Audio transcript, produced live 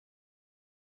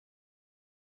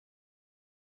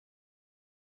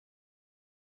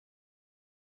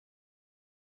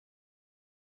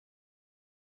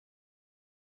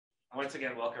Once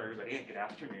again, welcome everybody and good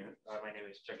afternoon. My name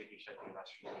is isgmh.northwestern.edu. I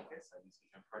use he,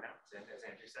 him pronouns, and as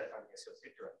Andrew said, I'm the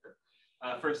Associate Director.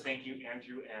 First, thank you,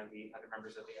 Andrew, and the other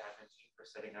members of the admin team for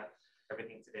setting up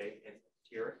everything today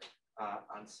here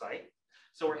on site.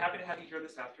 So we're happy to have you here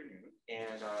this afternoon,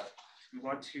 and we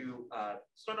want to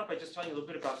start off by just telling you a little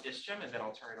bit about ISGM, and then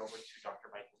I'll turn it over to Dr.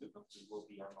 Michael Luca, who will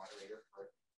be our moderator for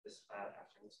this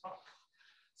afternoon's talk.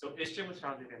 So ISGM was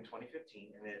founded in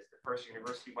 2015 and is the first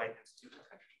university-wide institute in the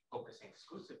country focusing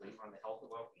exclusively on the health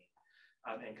and well-being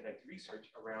and conducting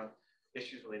research around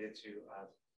issues related to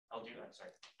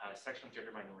sexual and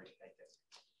gender minority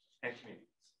identities and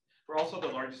communities. We're also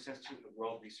the largest institute in the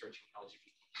world researching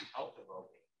LGBTQ health and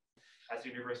well-being. As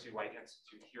a university-wide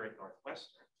institute here at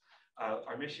Northwestern,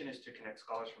 our mission is to connect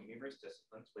scholars from numerous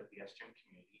disciplines with the SGM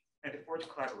community and to forge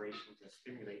collaborations and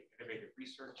stimulate innovative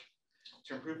research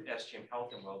to improve SGM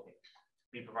health and well-being.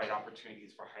 We provide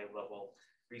opportunities for high-level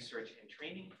research and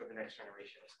training for the next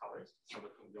generation of scholars, some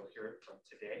of whom you'll hear from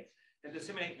today, and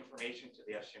disseminate information to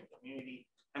the SGM community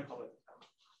and the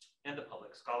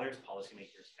public, scholars,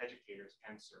 policymakers, educators,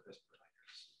 and service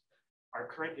providers.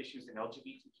 Our current Issues in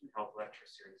LGBTQ Health lecture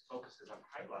series focuses on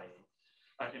highlighting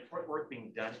important work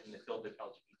being done in the field of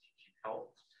LGBTQ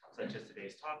health, such as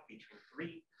today's talk featuring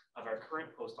 3 of our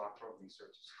current postdoctoral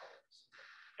research scholars.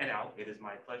 And now it is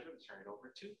my pleasure to turn it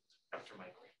over to Dr.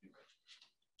 Michael Luca.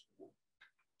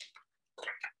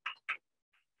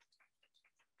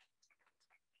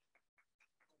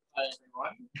 Hi,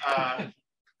 everyone.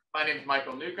 My name is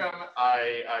Michael Newcomb.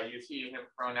 I use he, him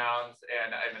pronouns,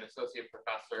 and I'm an associate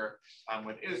professor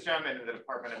with ISGEM and in the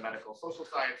Department of Medical Social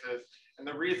Sciences. And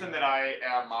the reason that I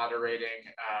am moderating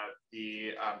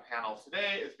the panel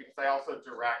today is because I also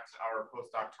direct our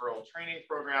postdoctoral training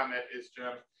program at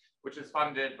ISGEM, which is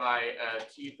funded by a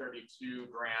T32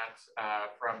 grant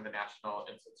from the National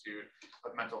Institute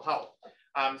of Mental Health.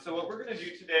 So what we're going to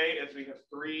do today is we have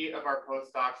 3 of our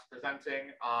postdocs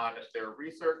presenting on their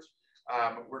research.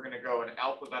 We're going to go in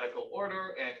alphabetical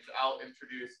order, and I'll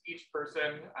introduce each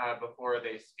person before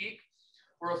they speak.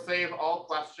 We'll save all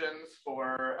questions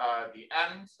for the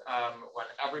end when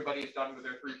everybody's done with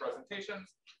their 3 presentations,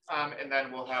 and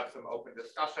then we'll have some open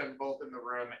discussion both in the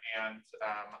room and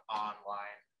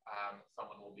online.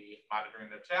 Someone will be monitoring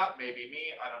the chat, maybe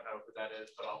me. I don't know who that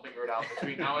is, but I'll figure it out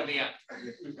between now and the end.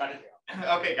 We've got it down.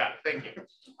 Okay, got it. Thank you.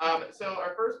 So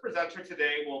our first presenter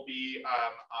today will be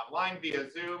online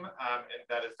via Zoom, and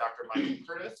that is Dr. Michael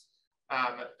Curtis.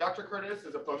 Dr. Curtis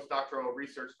is a postdoctoral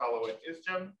research fellow at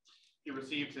ISGEM. He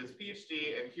received his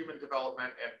Ph.D. in Human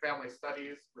Development and Family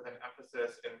Studies with an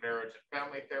emphasis in marriage and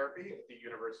family therapy at the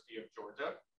University of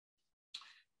Georgia.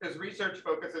 His research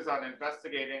focuses on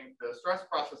investigating the stress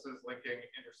processes linking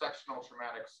intersectional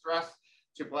traumatic stress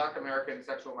to Black American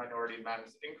sexual minority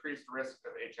men's increased risk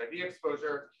of HIV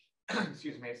exposure,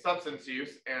 substance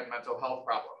use, and mental health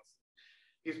problems.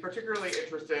 He's particularly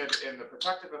interested in the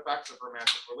protective effects of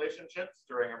romantic relationships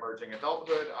during emerging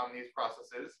adulthood on these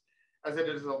processes, as it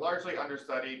is a largely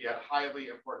understudied yet highly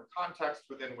important context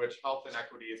within which health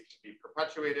inequities can be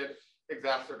perpetuated,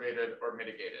 exacerbated, or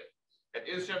mitigated. At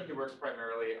ISGEM, he works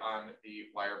primarily on the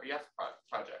YRBS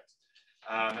project.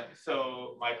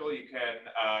 So, Michael, you can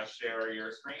share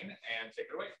your screen and take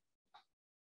it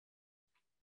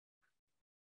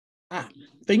away.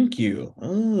 Thank you.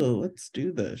 Oh, let's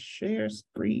do the share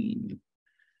screen.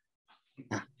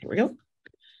 Here we go.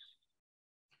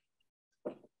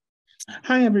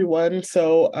 Hi, everyone.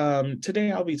 So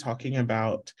today I'll be talking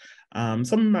about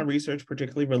some of my research,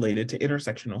 particularly related to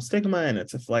intersectional stigma and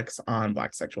its effects on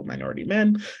Black sexual minority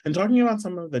men, and talking about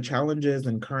some of the challenges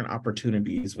and current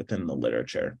opportunities within the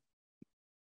literature.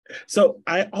 So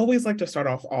I always like to start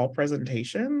off all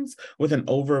presentations with an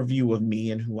overview of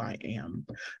me and who I am.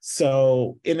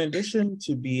 So in addition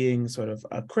to being sort of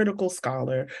a critical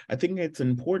scholar, I think it's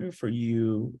important for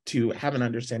you to have an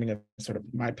understanding of sort of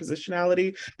my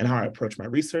positionality and how I approach my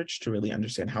research to really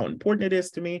understand how important it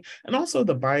is to me, and also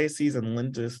the biases and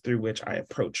lenses through which I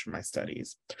approach my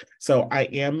studies. So I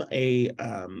am a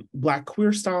Black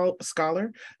queer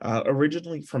scholar,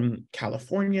 originally from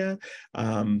California.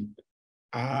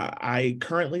 I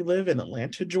currently live in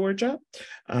Atlanta, Georgia.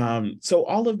 So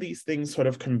all of these things sort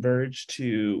of converge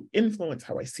to influence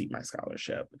how I see my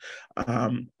scholarship.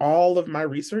 All of my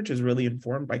research is really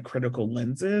informed by critical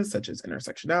lenses such as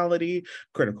intersectionality,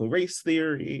 critical race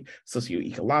theory,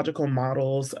 socio-ecological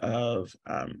models of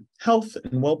health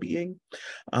and well-being.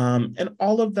 And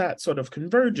all of that sort of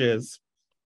converges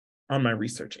on my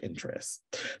research interests.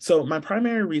 So my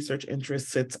primary research interest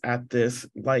sits at this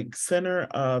center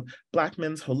of Black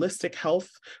men's holistic health,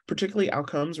 particularly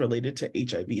outcomes related to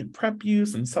HIV and PrEP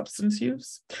use and substance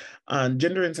use,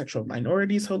 gender and sexual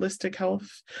minorities holistic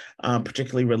health,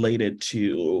 particularly related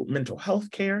to mental health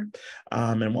care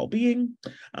and well-being,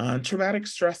 traumatic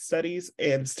stress studies,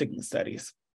 and stigma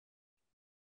studies.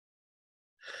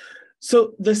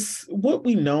 So what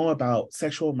we know about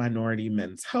sexual minority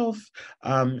men's health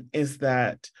is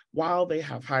that while they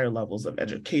have higher levels of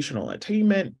educational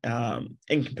attainment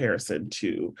in comparison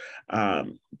to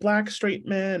Black straight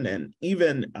men and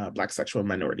even Black sexual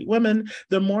minority women,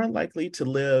 they're more likely to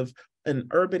live in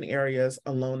urban areas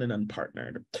alone and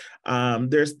unpartnered.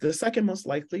 There's the second most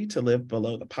likely to live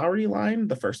below the poverty line,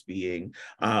 the first being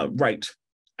right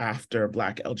after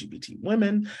Black LGBT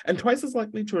women, and twice as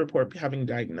likely to report being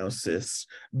diagnosed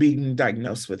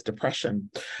with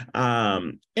depression.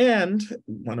 And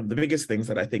one of the biggest things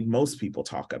that I think most people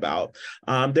talk about,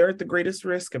 they're at the greatest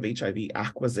risk of HIV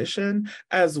acquisition,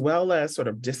 as well as sort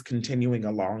of discontinuing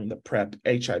along the PrEP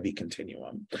HIV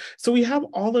continuum. So we have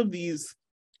all of these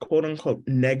quote unquote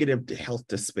negative health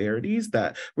disparities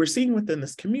that we're seeing within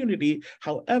this community.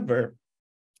 However,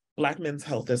 Black men's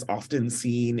health is often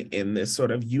seen in this sort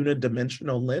of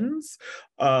unidimensional lens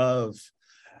of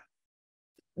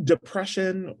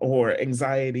depression or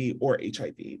anxiety or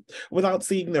HIV without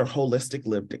seeing their holistic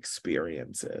lived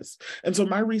experiences. And so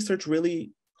my research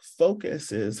really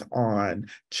focuses on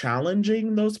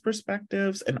challenging those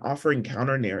perspectives and offering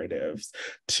counter narratives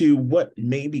to what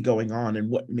may be going on and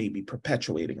what may be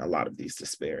perpetuating a lot of these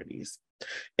disparities.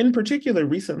 In particular,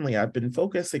 recently, I've been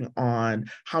focusing on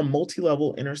how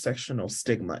multi-level intersectional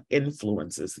stigma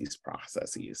influences these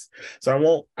processes.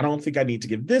 So I don't think I need to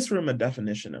give this room a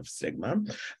definition of stigma,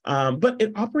 but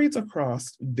it operates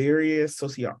across various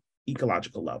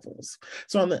socio-ecological levels.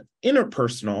 So on the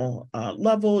interpersonal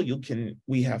level,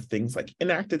 we have things like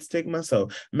enacted stigma, so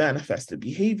manifested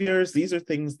behaviors. These are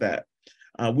things that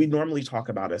we normally talk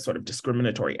about as sort of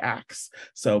discriminatory acts.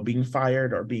 So being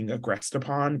fired or being aggressed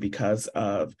upon because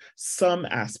of some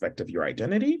aspect of your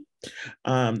identity.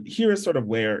 Here is sort of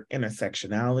where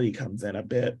intersectionality comes in a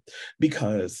bit,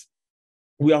 because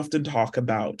we often talk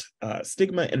about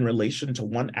stigma in relation to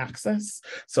one axis,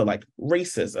 so like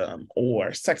racism or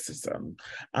sexism.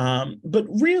 But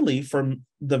really, for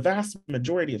the vast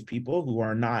majority of people who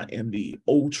are not in the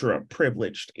ultra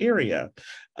privileged area,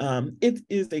 it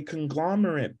is a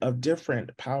conglomerate of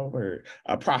different power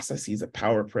processes of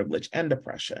power, privilege, and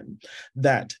oppression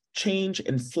that change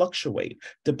and fluctuate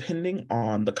depending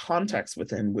on the context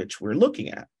within which we're looking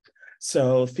at.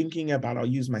 So thinking about, I'll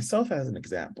use myself as an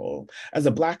example, as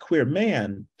a Black queer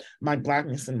man, my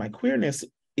Blackness and my queerness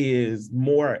is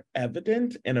more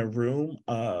evident in a room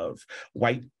of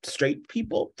white straight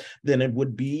people than it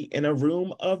would be in a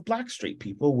room of Black straight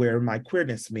people, where my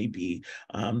queerness may be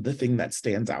the thing that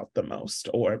stands out the most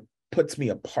or puts me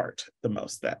apart the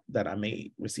most that I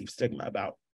may receive stigma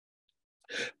about.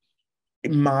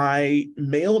 My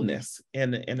maleness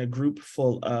in a group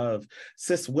full of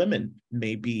cis women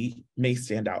may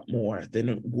stand out more than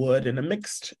it would in a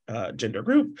mixed gender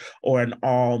group or an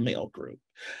all male group.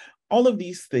 All of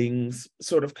these things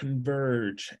sort of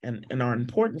converge and are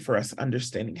important for us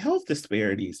understanding health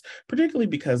disparities, particularly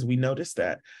because we notice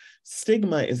that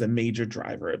stigma is a major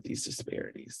driver of these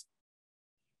disparities.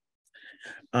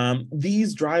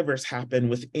 These drivers happen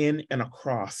within and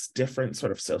across different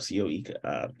sort of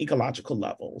socio-ecological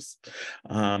levels.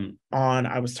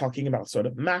 I was talking about sort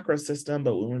of macro system,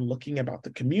 but when we're looking about the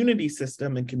community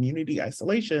system and community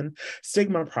isolation,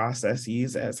 stigma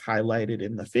processes, as highlighted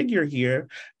in the figure here,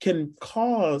 can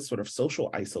cause sort of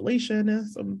social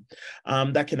isolationism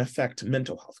that can affect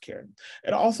mental health care.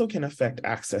 It also can affect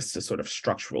access to sort of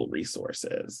structural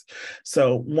resources.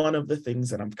 So one of the things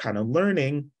that I'm kind of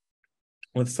learning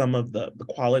with some of the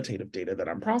qualitative data that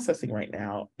I'm processing right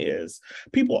now is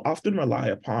people often rely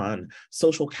upon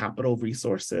social capital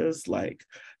resources like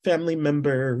family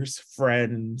members,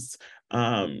 friends,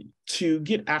 to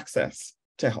get access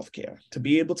to healthcare, to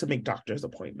be able to make doctor's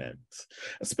appointments,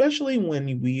 especially when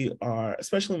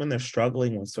they're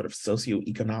struggling with sort of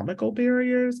socioeconomical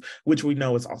barriers, which we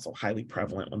know is also highly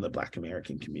prevalent in the Black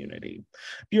American community.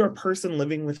 If you're a person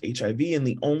living with HIV and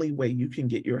the only way you can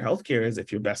get your healthcare is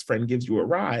if your best friend gives you a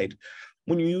ride,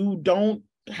 when you don't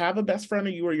have a best friend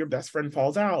or your best friend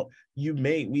falls out, we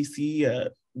may see a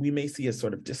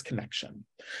sort of disconnection.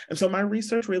 And so my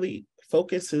research really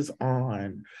focuses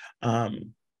on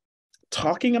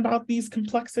talking about these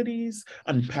complexities,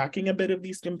 unpacking a bit of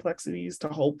these complexities to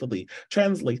hopefully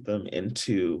translate them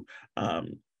into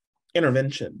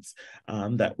interventions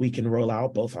that we can roll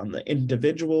out both on the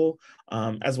individual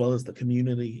as well as the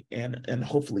community and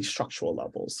hopefully structural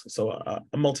levels. So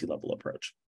a multi-level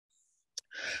approach.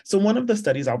 So one of the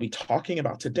studies I'll be talking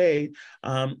about today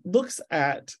looks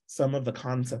at some of the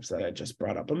concepts that I just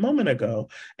brought up a moment ago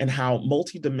and how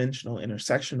multidimensional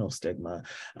intersectional stigma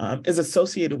is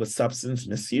associated with substance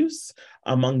misuse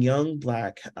among young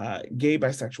Black, gay,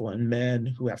 bisexual, and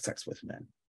men who have sex with men.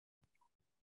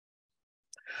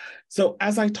 So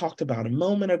as I talked about a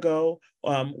moment ago,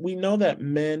 we know that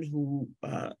men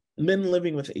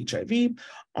living with HIV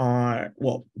are,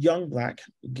 well, young Black,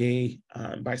 gay,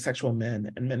 bisexual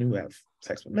men, and men who have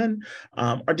sex with men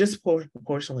are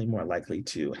disproportionately more likely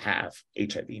to have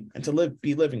HIV and to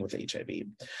be living with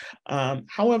HIV.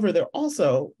 However, they're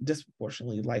also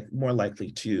disproportionately more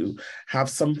likely to have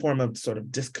some form of sort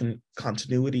of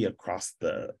discontinuity across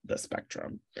the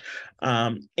spectrum.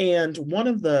 And one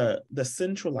of the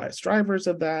centralized drivers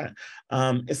of that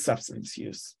is substance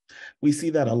use. We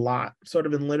see that a lot sort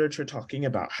of in literature talking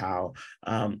about how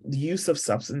the use of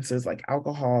substances like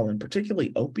alcohol and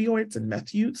particularly opioids and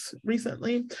meth use recently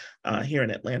here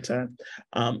in Atlanta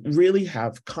really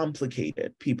have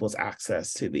complicated people's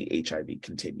access to the HIV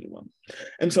continuum.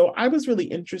 And so I was really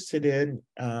interested in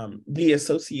the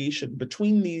association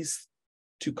between these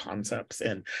two concepts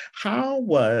and how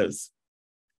was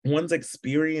one's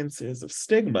experiences of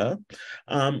stigma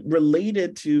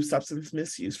related to substance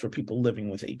misuse for people living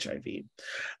with HIV.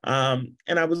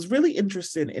 And I was really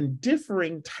interested in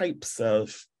differing types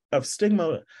of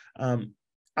stigma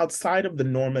outside of the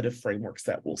normative frameworks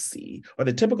that we'll see, or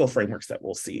the typical frameworks that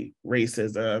we'll see,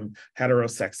 racism,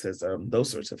 heterosexism, those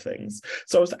sorts of things.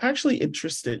 So I was actually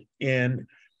interested in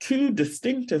two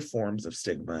distinctive forms of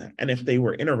stigma and if they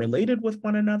were interrelated with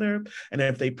one another and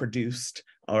if they produced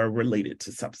or related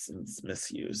to substance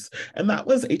misuse. And that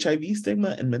was HIV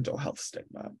stigma and mental health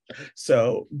stigma.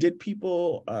 So did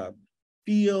people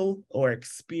feel or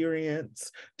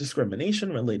experience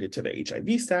discrimination related to the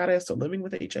HIV status or living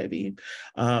with HIV?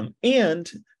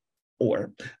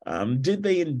 Or did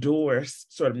they endorse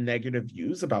sort of negative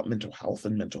views about mental health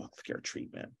and mental health care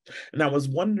treatment? And I was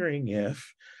wondering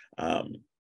if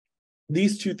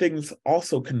these two things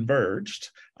also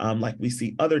converged, like we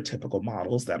see other typical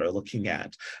models that are looking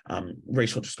at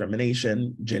racial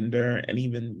discrimination, gender, and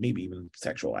maybe even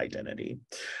sexual identity,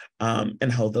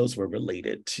 and how those were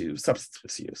related to substance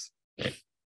misuse.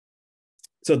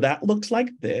 So that looked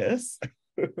like this.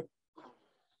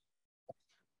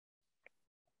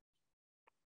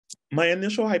 My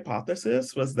initial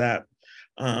hypothesis was that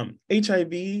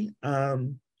HIV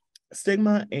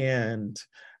stigma and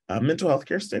mental health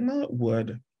care stigma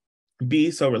would be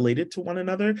so related to one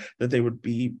another that they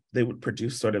would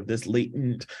produce sort of this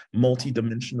latent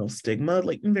multidimensional stigma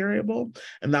latent variable,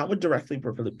 and that would directly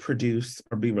produce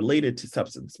or be related to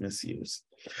substance misuse.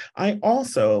 I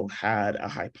also had a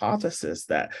hypothesis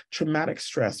that traumatic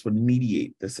stress would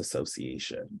mediate this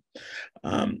association.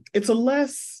 It's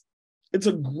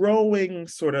a growing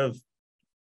sort of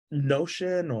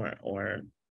notion or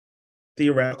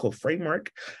theoretical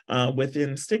framework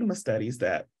within stigma studies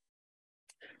that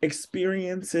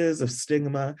experiences of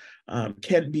stigma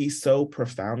can be so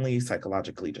profoundly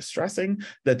psychologically distressing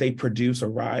that they produce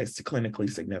or rise to clinically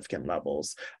significant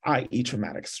levels, i.e.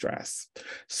 traumatic stress.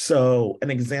 So an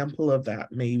example of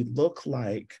that may look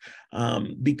like,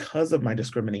 because of my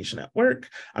discrimination at work,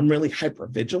 I'm really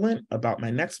hypervigilant about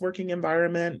my next working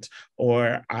environment,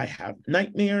 or I have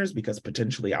nightmares because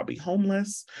potentially I'll be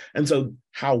homeless. And so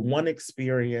how one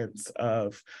experience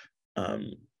of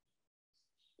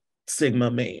stigma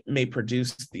may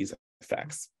produce these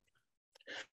effects.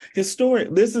 This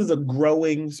is a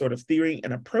growing sort of theory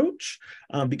and approach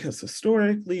because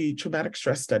historically traumatic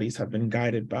stress studies have been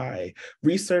guided by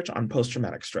research on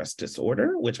post-traumatic stress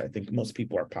disorder, which I think most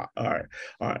people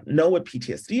know what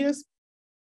PTSD is.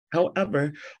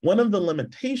 However, one of the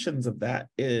limitations of that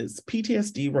is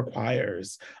PTSD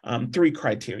requires three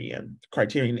criterion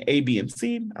A, B, and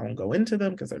C. I won't go into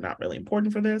them because they're not really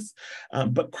important for this,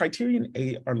 but criterion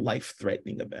A are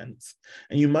life-threatening events.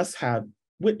 And you must have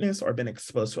witnessed or been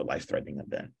exposed to a life-threatening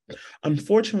event.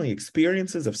 Unfortunately,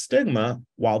 experiences of stigma,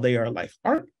 while they are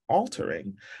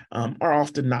life-altering, are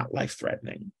often not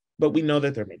life-threatening, but we know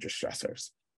that they're major stressors.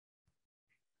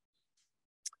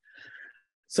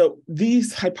 So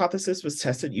these hypothesis was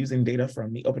tested using data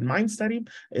from the Open Mind study.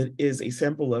 It is a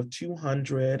sample of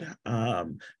 200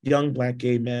 young Black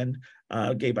gay men,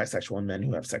 gay, bisexual, and men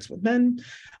who have sex with men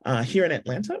here in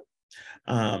Atlanta.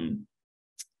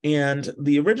 And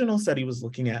the original study was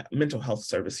looking at mental health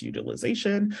service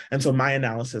utilization. And so my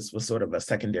analysis was sort of a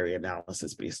secondary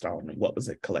analysis based on what was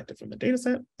it collected from the data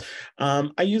set.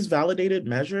 I used validated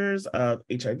measures of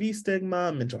HIV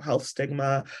stigma, mental health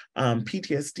stigma,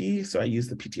 PTSD. So I used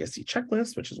the PTSD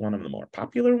checklist, which is one of the more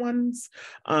popular ones.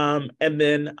 And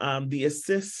then the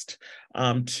assist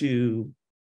to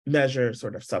measure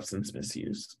sort of substance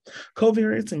misuse.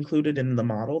 Covariates included in the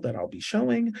model that I'll be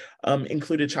showing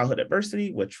included childhood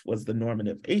adversity, which was the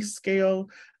normative ACE scale,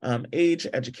 age,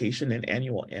 education, and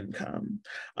annual income.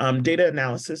 Data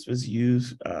analysis was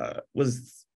used, I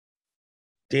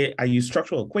used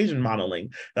structural equation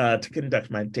modeling to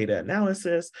conduct my data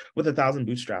analysis with 1,000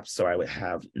 bootstraps, so I would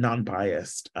have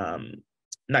non-biased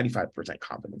 95%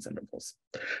 confidence intervals.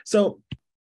 So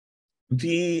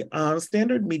the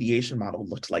standard mediation model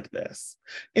looked like this.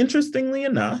 Interestingly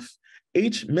enough,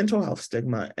 mental health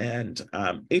stigma and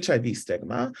HIV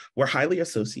stigma were highly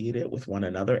associated with one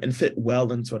another and fit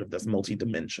well in sort of this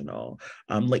multidimensional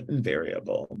latent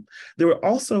variable. There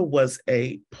also was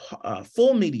a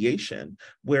full mediation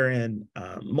wherein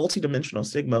multidimensional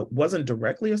stigma wasn't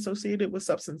directly associated with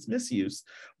substance misuse,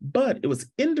 but it was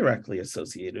indirectly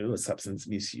associated with substance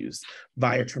misuse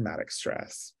via traumatic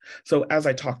stress. So as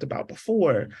I talked about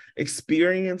before,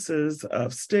 experiences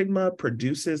of stigma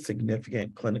produces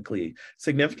significant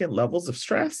levels of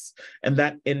stress, and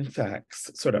that infects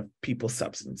sort of people's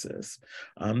substances.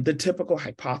 The typical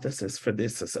hypothesis for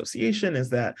this association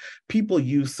is that people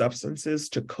use substances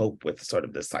to cope with sort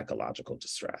of this psychological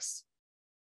distress.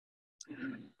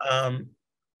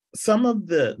 Some of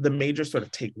the major sort of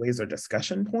takeaways or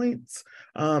discussion points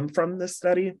from this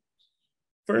study.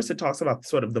 First, it talks about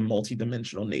sort of the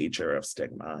multidimensional nature of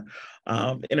stigma,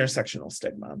 intersectional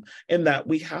stigma, in that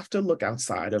we have to look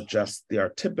outside of just our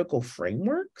typical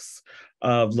frameworks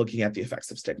of looking at the effects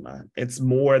of stigma. It's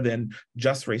more than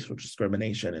just racial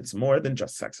discrimination. It's more than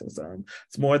just sexism.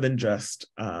 It's more than just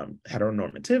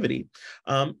heteronormativity.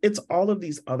 It's all of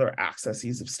these other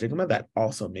accesses of stigma that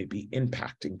also may be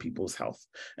impacting people's health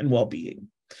and well-being.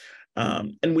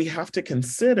 And we have to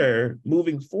consider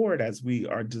moving forward as we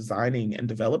are designing and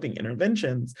developing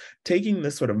interventions, taking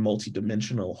this sort of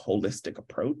multidimensional holistic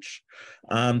approach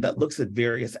that looks at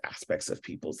various aspects of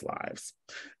people's lives.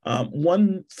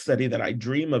 One study that I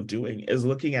dream of doing is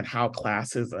looking at how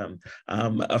classism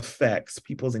affects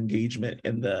people's engagement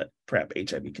in the PrEP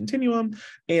HIV continuum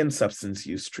and substance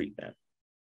use treatment.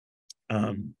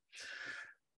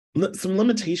 Some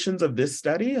limitations of this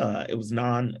study, it was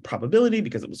non-probability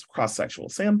because it was cross-sectional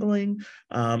sampling.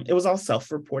 It was all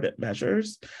self-reported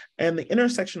measures, and the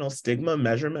intersectional stigma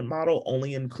measurement model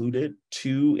only included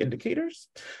 2 indicators.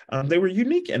 They were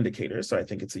unique indicators, so I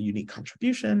think it's a unique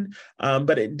contribution,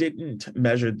 but it didn't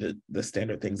measure the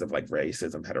standard things of like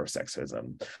racism,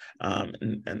 heterosexism,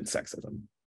 and sexism.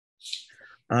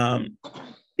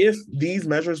 If these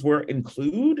measures were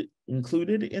included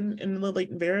in the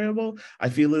latent variable, I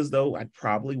feel as though I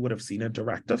probably would have seen a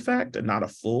direct effect and not a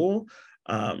full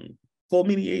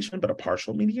mediation, but a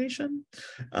partial mediation,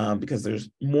 because there's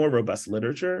more robust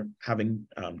literature having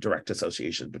direct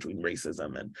associations between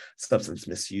racism and substance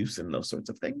misuse and those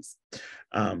sorts of things.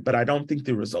 But I don't think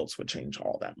the results would change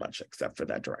all that much except for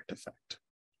that direct effect.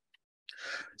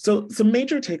 So some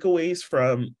major takeaways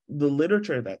from the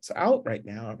literature that's out right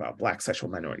now about Black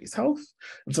sexual minorities' health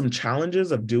and some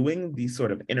challenges of doing these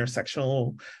sort of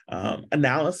intersectional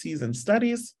analyses and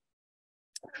studies.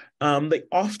 They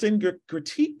often get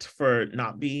critiqued for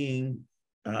not being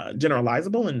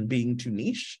generalizable and being too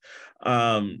niche.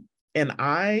 And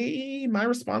my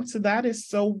response to that is,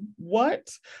 so what?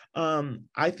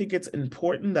 I think it's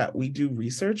important that we do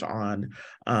research on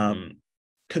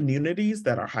communities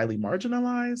that are highly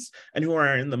marginalized and who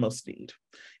are in the most need.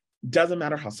 Doesn't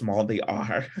matter how small they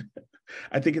are.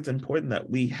 I think it's important that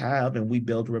we have and we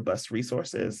build robust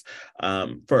resources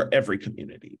for every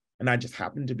community. And I just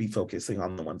happen to be focusing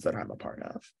on the ones that I'm a part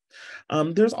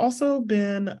of. There's also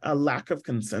been a lack of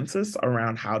consensus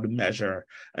around how to measure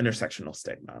intersectional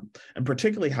stigma, and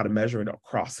particularly how to measure it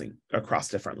across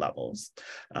different levels.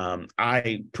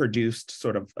 I produced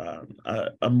sort of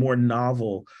a more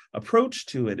novel approach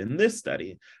to it in this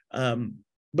study.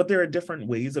 But there are different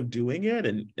ways of doing it,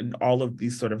 and all of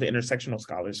these sort of intersectional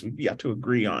scholars, we have to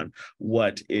agree on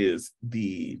what is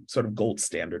the sort of gold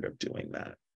standard of doing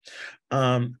that.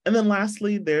 And then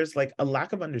lastly, there's like a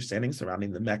lack of understanding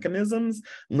surrounding the mechanisms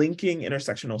linking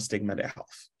intersectional stigma to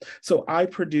health. So I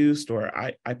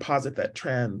posit that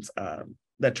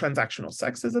transactional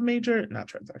sex is a major, not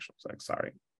transactional sex,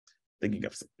 sorry. thinking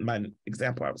of my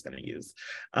example I was going to use.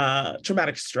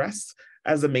 Traumatic stress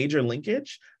as a major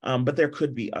linkage, but there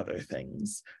could be other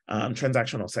things.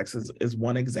 Transactional sex is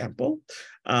one example.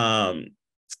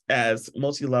 As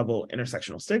multi-level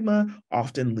intersectional stigma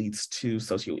often leads to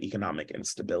socioeconomic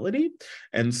instability.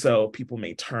 And so people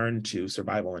may turn to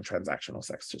survival and transactional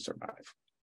sex to survive.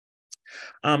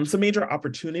 Some major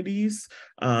opportunities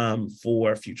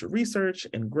for future research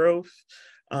and growth.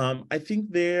 I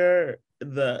think the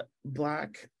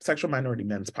Black sexual minority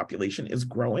men's population is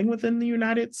growing within the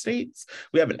United States.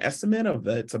 We have an estimate of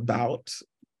it's about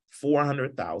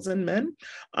 400,000 men,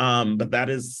 but that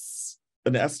is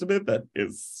an estimate that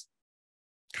is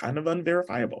kind of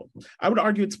unverifiable. I would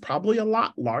argue it's probably a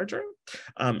lot larger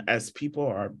as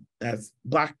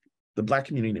the Black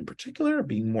community in particular are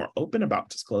being more open about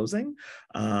disclosing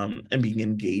and being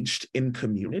engaged in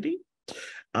community.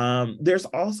 There's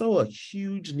also a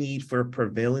huge need for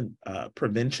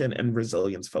prevention and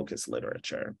resilience-focused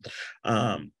literature.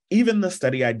 Even the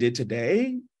study I did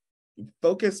today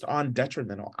focused on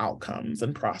detrimental outcomes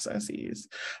and processes.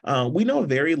 We know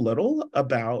very little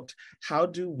about how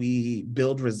do we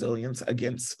build resilience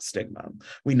against stigma.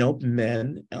 We know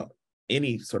men,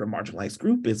 any sort of marginalized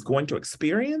group is going to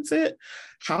experience it.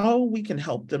 How we can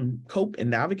help them cope and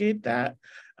navigate that,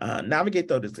 navigate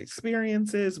those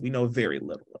experiences, we know very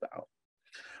little about.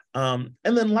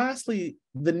 And then lastly,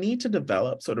 the need to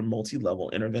develop sort of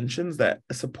multi-level interventions that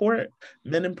support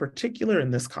men in particular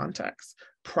in this context,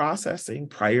 processing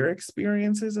prior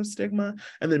experiences of stigma,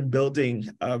 and then building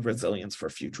resilience for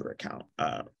future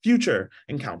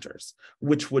encounters,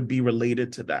 which would be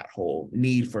related to that whole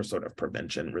need for sort of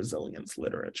prevention resilience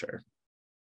literature.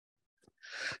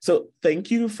 So thank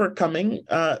you for coming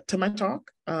to my talk.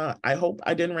 I hope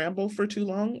I didn't ramble for too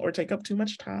long or take up too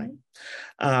much time.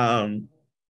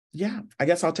 Yeah, I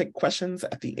guess I'll take questions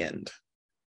at the end.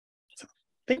 So,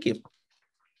 thank you.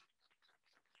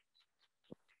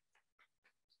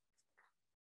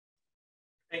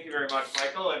 Thank you very much,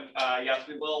 Michael. And yes,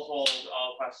 we will hold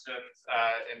all questions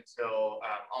until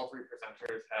all three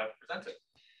presenters have presented.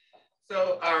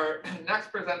 So our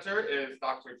next presenter is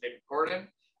Dr. Jacob Gordon,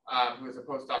 who is a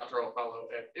postdoctoral fellow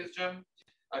at ISGM.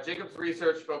 Jacob's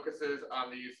research focuses on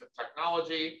the use of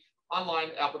technology, online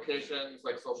applications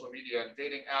like social media and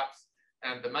dating apps,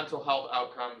 and the mental health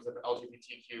outcomes of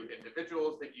LGBTQ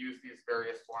individuals that use these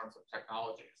various forms of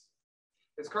technologies.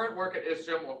 His current work at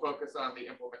ISGM will focus on the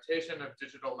implementation of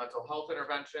digital mental health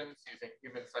interventions using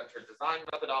human-centered design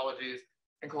methodologies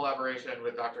in collaboration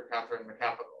with Dr. Catherine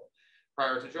McCapital.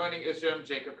 Prior to joining ISGM,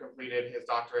 Jacob completed his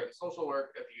doctorate in social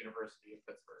work at the University of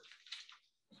Pittsburgh.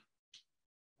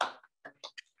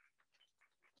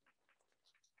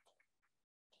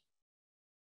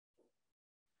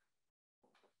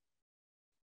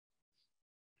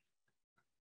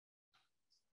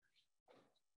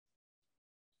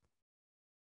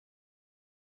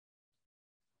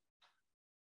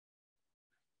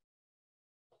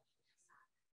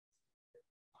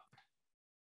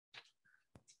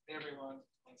 Hey everyone,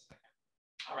 1 second.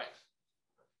 All right.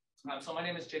 So my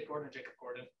name is Jacob Gordon.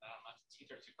 I'm a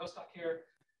teacher to postdoc here.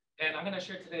 And I'm going to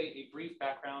share today a brief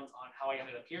background on how I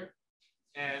ended up here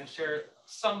and share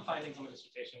some findings on my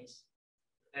dissertations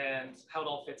and how it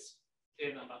all fits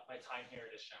in about my time here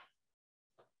at ISGM.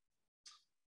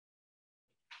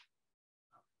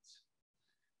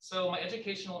 So my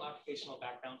educational and occupational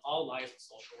background all lies in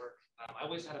social work. I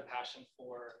always had a passion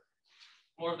for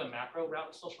more of the macro route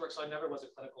of social work, so I never was a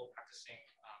clinical practicing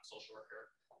social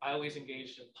worker. I always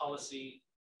engaged in policy,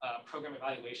 program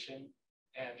evaluation,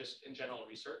 and just in general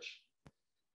research.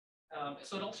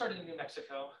 So it all started in New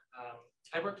Mexico.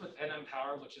 I worked with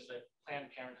NM-Power, which is a Planned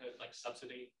Parenthood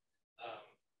subsidy.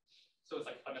 So it's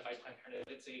funded by Planned Parenthood.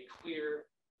 It's a queer,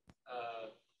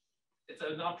 it's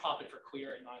a nonprofit for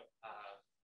queer and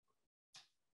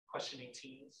questioning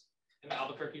teens in the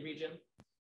Albuquerque region.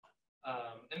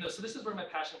 So this is where my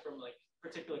passion from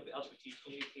particularly the LGBT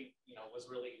community,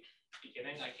 was really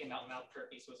beginning. I came out in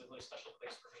Albuquerque, so it was a really special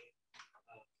place for me.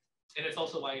 And it's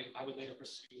also why I would later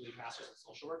pursue a master's in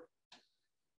social work.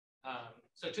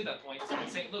 So to that point,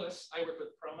 in St. Louis, I work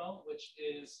with Promo, which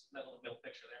is that little middle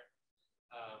picture there.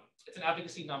 It's an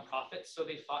advocacy nonprofit, so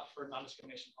they fought for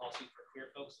non-discrimination policy for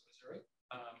queer folks in Missouri.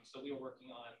 So we were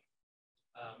working on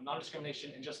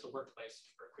non-discrimination in just the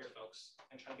workplace for queer folks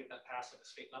and trying to get that passed at the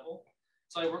state level.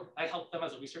 So I helped them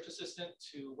as a research assistant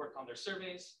to work on their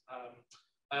surveys.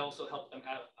 I also helped them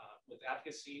out with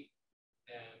advocacy,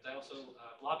 and I also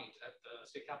lobbied at the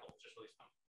state capitol, which is really fun.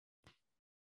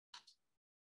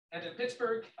 And in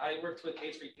Pittsburgh, I worked with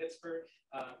AIDS Free Pittsburgh,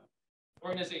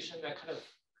 organization that kind of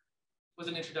was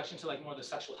an introduction to like more the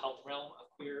sexual health realm of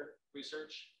queer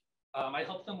research. I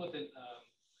helped them with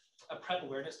a PrEP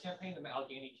awareness campaign in the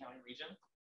Allegheny County region.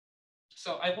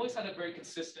 So I've always had a very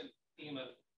consistent theme of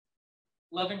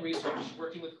loving research,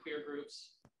 working with queer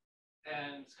groups,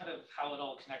 and kind of how it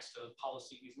all connects to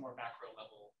policy, these more macro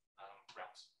level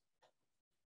realms.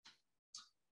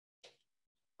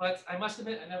 But I must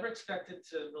admit, I never expected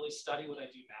to really study what I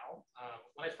do now.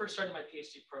 When I first started my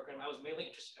PhD program, I was mainly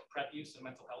interested in PrEP use and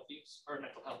mental health use, or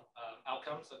mental health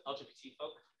outcomes of LGBT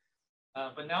folk.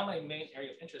 But now my main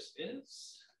area of interest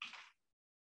is,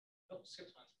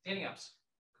 dating apps.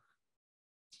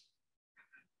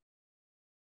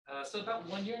 So about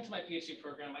 1 year into my PhD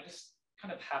program, I just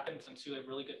kind of happened into a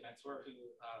really good mentor who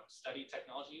studied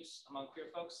technology use among queer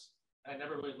folks. And I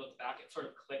never really looked back. It sort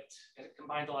of clicked. It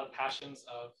combined a lot of passions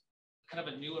of kind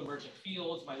of a new emerging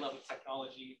field, my love of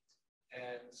technology,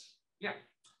 and yeah.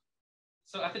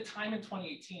 So at the time in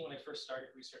 2018, when I first started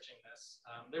researching this,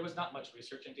 there was not much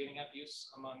research in dating app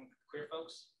use among queer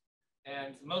folks.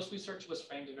 And most research was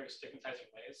framed in very stigmatizing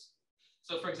ways.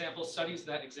 So for example, studies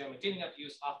that examine dating app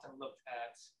use often looked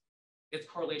at its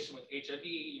correlation with HIV,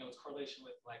 its correlation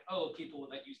with like, oh, people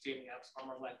that use dating apps are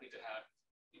more likely to have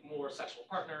more sexual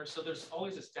partners. So there's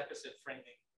always this deficit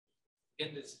framing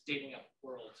in this dating app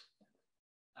world.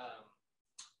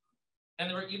 And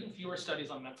there were even fewer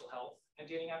studies on mental health and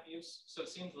dating app use. So it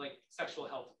seems like sexual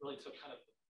health really took kind of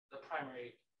the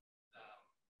primary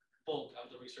bulk of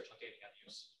the research on dating app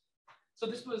use. So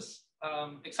this was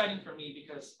exciting for me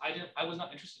because I was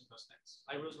not interested in those things.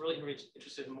 I was really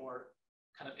interested in more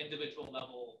kind of individual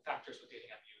level factors with dating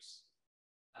app use.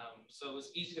 So it was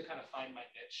easy to kind of find my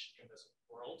niche in this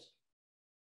world.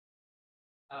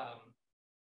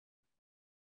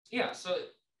 Yeah, so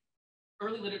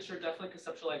early literature definitely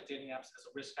conceptualized dating apps as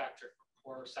a risk factor for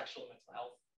poor sexual and mental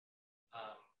health.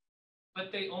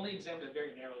 But they only examined a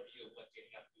very narrow view of what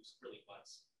dating app use really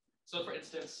was. So for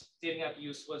instance, dating app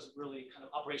use was really kind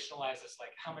of operationalized as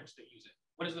like how much they use it.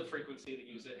 What is the frequency they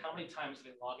use it? How many times do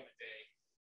they log in a day?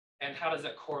 And how does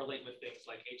that correlate with things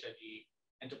like HIV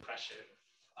and depression?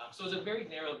 So it was a very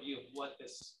narrow view of what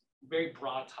this very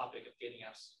broad topic of dating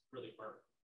apps really were.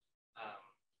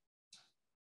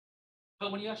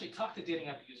 But when you actually talk to dating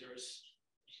app users,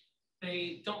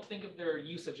 they don't think of their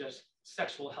usage as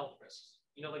sexual health risks.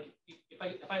 Like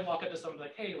if I walk up to someone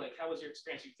like, hey, like, how was your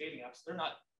experience with dating apps? They're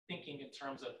not thinking in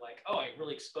terms of like, oh, I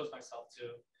really exposed myself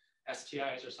to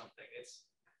STIs or something.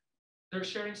 They're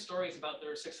sharing stories about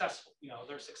their success,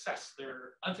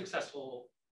 their unsuccessful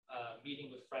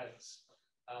meeting with friends.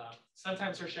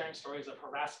 Sometimes they're sharing stories of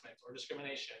harassment or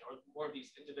discrimination or more of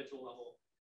these individual level,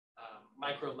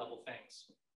 micro level things,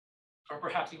 or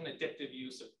perhaps even addictive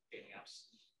use of dating apps.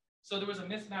 So there was a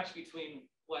mismatch between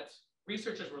what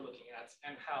researchers were looking at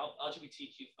and how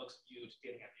LGBTQ folks viewed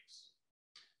dating app use.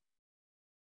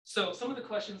 So some of the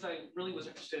questions I really was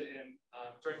interested in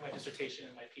during my dissertation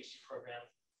in my PhD program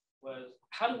was,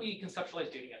 how do we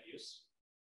conceptualize dating app use?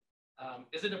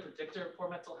 Is it a predictor for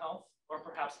mental health, or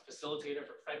perhaps a facilitator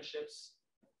for friendships,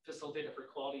 facilitator for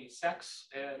quality sex,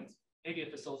 and maybe a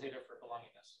facilitator for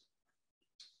belongingness?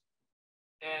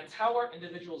 And how are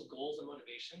individuals' goals and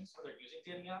motivations when they're using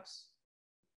dating apps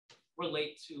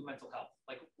relate to mental health,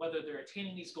 like whether they're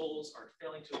attaining these goals or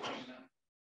failing to attain them?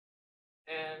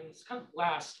 And kind of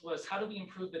last was, how do we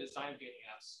improve the design of dating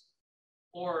apps?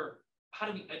 Or how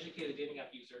do we educate a dating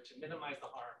app user to minimize the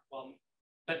harm while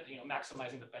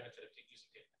maximizing the benefit of using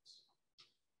dating apps?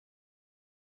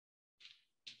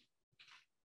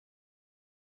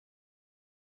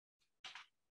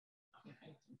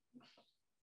 Okay.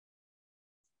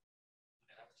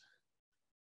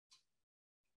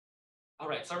 All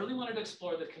right, so I really wanted to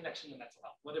explore the connection to mental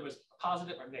health, whether it was a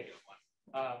positive or negative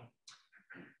one.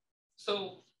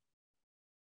 So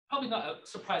probably not a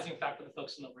surprising fact for the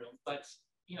folks in the room, but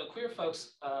queer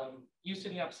folks use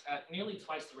dating apps at nearly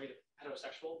twice the rate of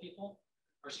heterosexual people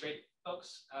or straight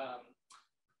folks.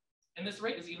 And this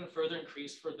rate is even further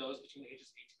increased for those between the ages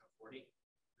of 18 and 40.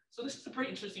 So this is a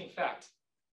pretty interesting fact.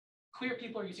 Queer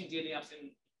people are using dating apps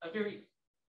in a very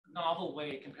novel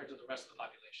way compared to the rest of the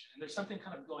population. And there's something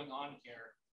kind of going on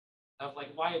here of like,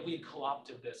 why have we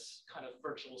co-opted this kind of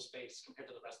virtual space compared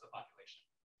to the rest of the population?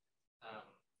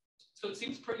 So it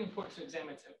seems pretty important to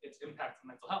examine its impact on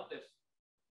mental health if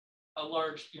a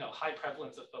large, high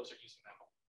prevalence of folks are using them.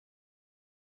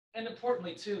 And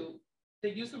importantly too, they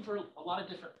use them for a lot of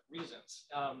different reasons.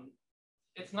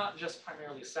 It's not just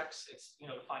primarily sex. It's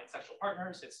to find sexual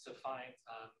partners. It's to find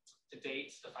to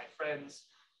date, to find friends,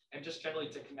 and just generally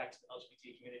to connect to the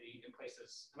LGBT community in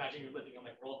places. Imagine you're living in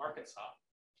like rural Arkansas,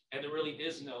 and there really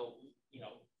is no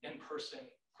in-person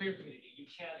queer community, you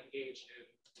can engage in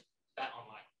that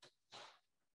online.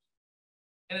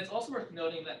 And it's also worth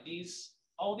noting that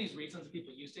all these reasons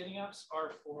people use dating apps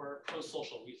are for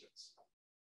pro-social reasons.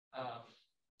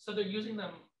 So they're using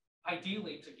them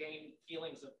ideally to gain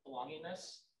feelings of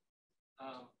belongingness.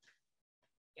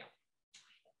 Yeah.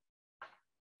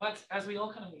 But as we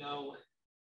all kind of know,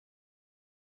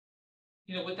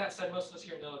 with that said, most of us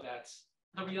here know that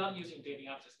the reality using dating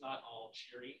apps is not all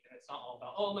cheery, and it's not all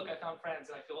about, oh, look, I found friends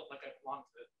and I feel like I belong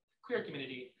to the queer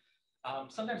community.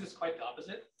 Sometimes it's quite the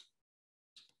opposite.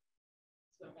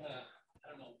 So I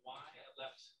don't know why I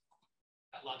left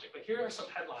that logic, but here are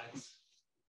some headlines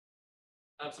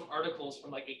of some articles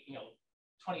from 2018 to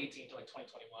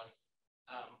 2021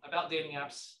 about dating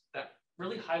apps that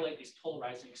really highlight these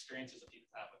polarizing experiences that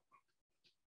people have with them.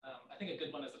 I think a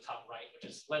good one is the top right, which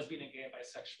is lesbian and gay and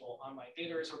bisexual online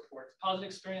daters report positive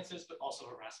experiences, but also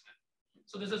harassment.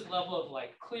 So there's this level of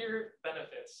clear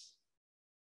benefits,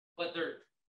 but they're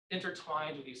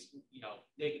intertwined with these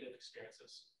negative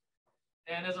experiences.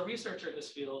 And as a researcher in this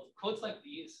field, quotes like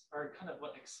these are kind of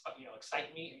what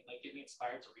excite me and get me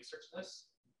inspired to research this,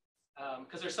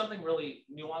 because there's something really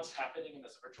nuanced happening in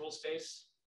this virtual space.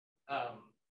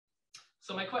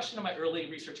 So my question in my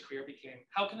early research career became,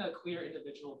 how can a queer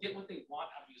individual get what they want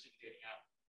out of using a dating app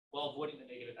while avoiding the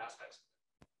negative aspects of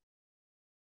it?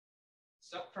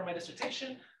 So for my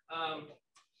dissertation,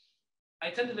 I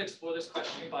tended to explore this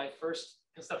question by first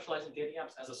conceptualizing dating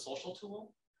apps as a social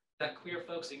tool that queer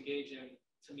folks engage in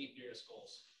to meet various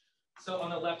goals. So on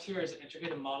the left here is an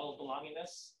integrated model of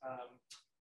belongingness.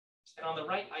 And on the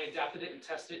right, I adapted it and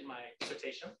tested it in my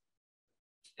dissertation.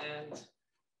 And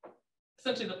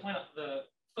essentially the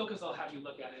focus I'll have you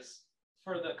look at is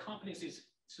for the competencies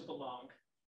to belong,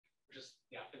 which is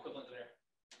equivalent to there.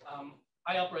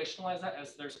 I operationalize that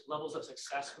as there's levels of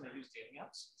success when they use dating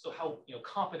apps. So how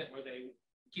competent were they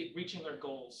reaching their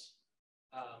goals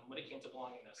when it came to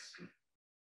belongingness.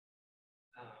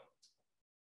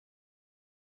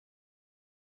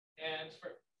 And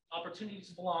for opportunities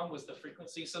to belong was the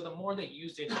frequency. So the more they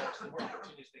use dating apps, the more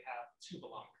opportunities they have to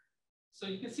belong. So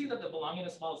you can see that the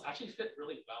belongingness models actually fit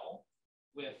really well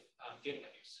with dating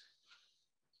app use.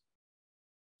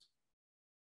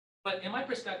 But in my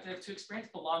perspective, to experience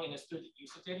belongingness through the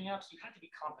use of dating apps, you had to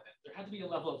be competent. There had to be a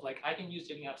level of I can use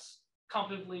dating apps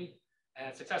competently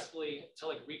and successfully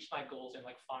to reach my goals and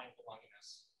find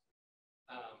belongingness.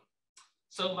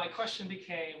 So my question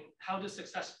became, how does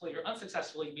successfully or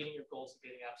unsuccessfully meeting your goals in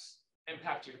dating apps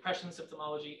impact your depression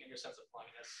symptomology and your sense of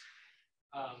belongingness?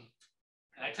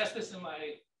 And I test this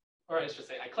I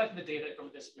collected the data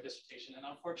from this dissertation, and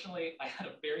unfortunately, I had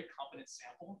a very competent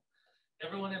sample.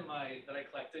 Everyone that I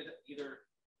collected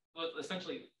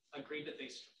essentially agreed that they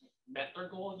met their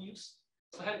goal of use.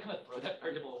 So I had to kind of throw that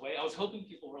variable away. I was hoping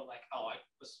people were like, oh, I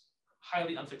was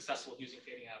highly unsuccessful using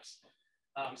dating apps.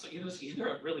 So it was either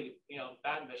a really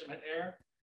bad measurement error,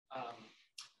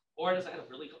 or I had a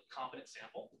really competent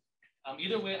sample.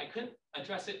 Either way, I couldn't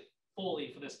address it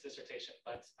fully for this dissertation,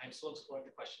 but I'm still exploring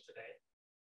the question today.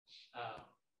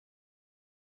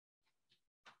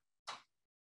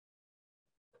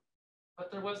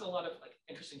 But there was a lot of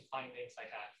interesting findings I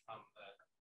had from the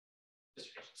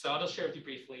dissertation. So I'll just share with you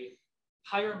briefly.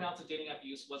 Higher amounts of dating app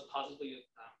use was positively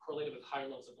correlated with higher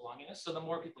levels of belongingness. So the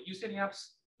more people use dating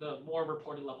apps, the more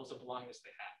reported levels of belongingness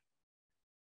they had.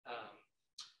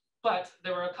 But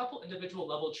there were a couple individual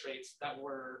level traits that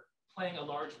were playing a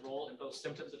large role in both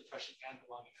symptoms of depression and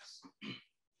belongingness,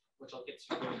 which I'll get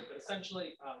to later. But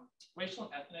essentially, racial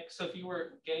and ethnic. So if you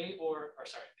were gay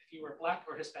if you were Black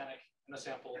or Hispanic in the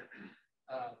sample,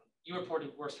 you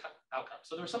reported worse outcomes.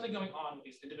 So there was something going on with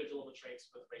these individual level traits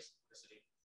with race and ethnicity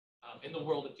in the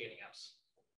world of dating apps.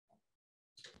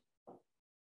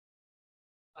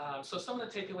 So some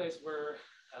of the takeaways were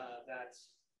that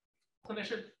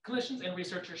clinicians and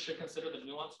researchers should consider the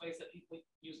nuanced ways that people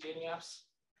use dating apps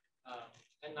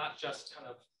and not just kind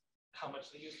of how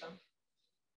much they use them.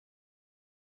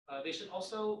 They should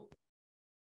also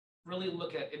really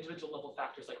look at individual level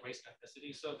factors like race and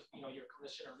ethnicity. So if you're a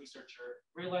clinician or researcher,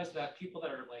 realize that people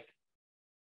that are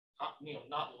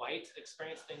not white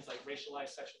experience things like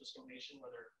racialized sexual discrimination, where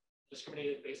they're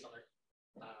discriminated based on their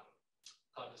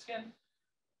color of the skin.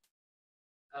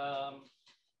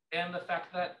 And the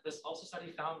fact that this also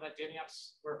study found that dating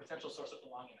apps were a potential source of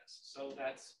belongingness. So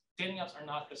that dating apps are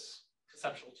not this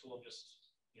conceptual tool of just,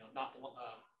 not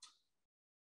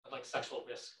like sexual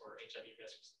risk or HIV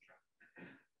risk, etc.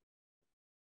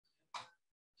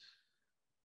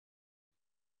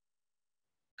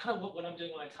 Kind of what I'm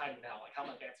doing when I time now, like how I'm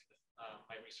advancing with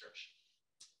my research.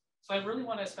 So I really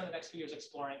want to spend the next few years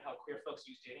exploring how queer folks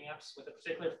use dating apps with a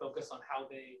particular focus on how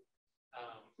they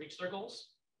reach their goals.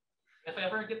 If I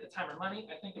ever get the time or money,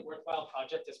 I think a worthwhile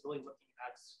project is really looking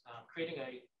at creating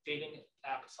a dating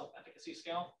app self-efficacy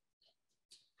scale.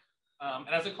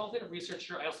 And as a qualitative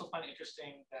researcher, I also find it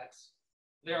interesting that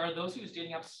there are those who use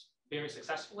dating apps very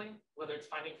successfully, whether it's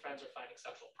finding friends or finding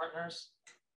sexual partners,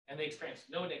 and they experience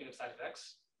no negative side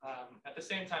effects. At the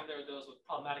same time, there are those with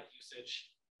problematic usage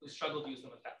who struggle to use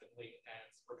them effectively and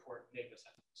report negative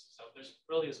side effects. So there's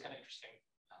really this kind of interesting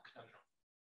conundrum.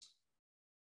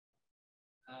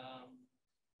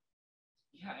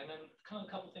 Yeah, and then kind of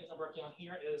a couple of things I'm working on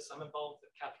here is I'm involved with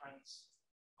Catherine's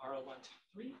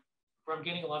RO123, where I'm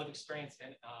gaining a lot of experience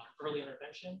in early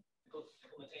intervention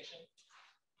implementation.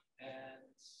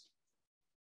 And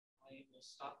I will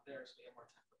stop there so we have more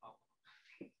time for Pablo.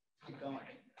 Keep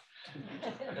going.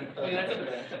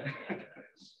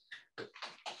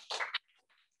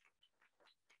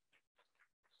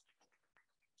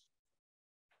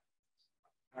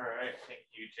 All right, thank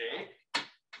you, Jake.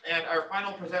 And our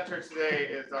final presenter today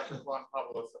is Dr. Juan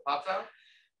Pablo Zapata,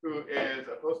 who is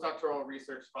a postdoctoral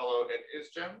research fellow at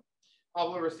ISGM.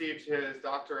 Pablo received his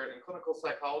doctorate in clinical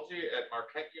psychology at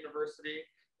Marquette University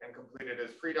and completed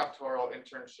his pre-doctoral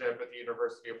internship at the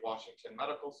University of Washington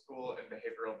Medical School in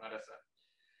behavioral medicine.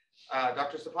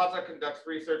 Dr. Zapata conducts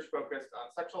research focused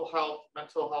on sexual health,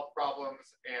 mental health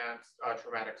problems, and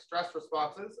traumatic stress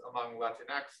responses among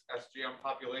Latinx SGM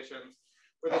populations,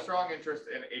 with a strong interest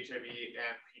in HIV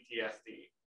and PTSD.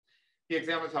 He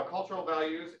examines how cultural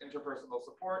values, interpersonal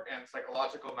support, and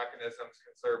psychological mechanisms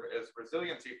can serve as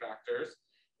resiliency factors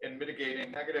in mitigating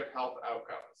negative health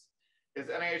outcomes. His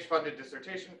NIH-funded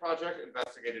dissertation project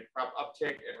investigated PrEP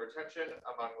uptake and retention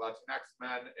among Latinx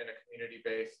men in a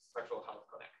community-based sexual health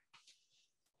clinic.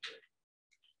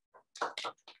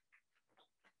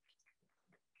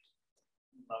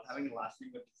 Love having the last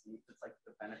name with disease. It's like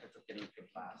the benefits of getting paid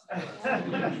last.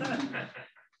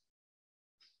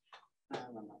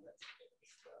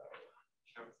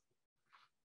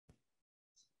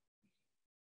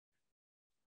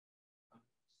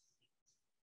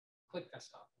 Click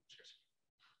desktop. Share screen.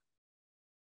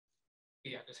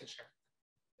 Yeah, just hit share.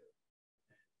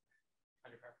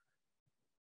 On your power.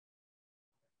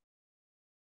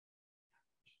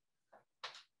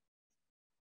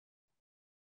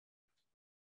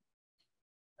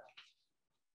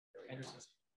 Anderson's.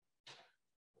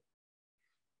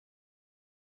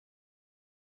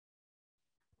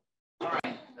 All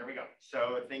right, there we go.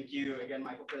 So thank you again,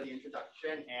 Michael, for the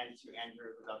introduction, and to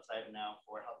Andrew, who's outside now,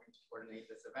 for helping to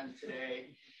coordinate this event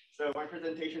today. So my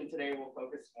presentation today will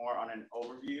focus more on an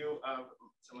overview of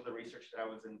some of the research that I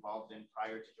was involved in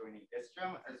prior to joining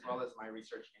ISGM, as well as my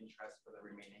research interests for the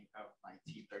remaining of my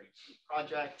T32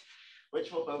 project, which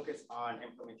will focus on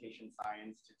implementation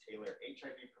science to tailor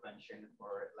HIV prevention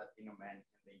for Latino men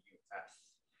in the US.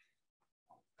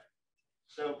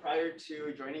 So prior to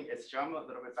joining ISGM, a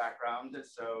little bit background.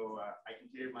 So I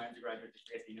completed my undergraduate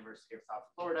degree at the University of South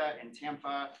Florida in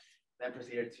Tampa, then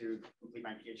proceeded to complete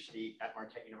my PhD at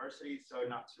Marquette University, so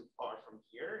not too far from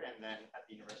here, and then at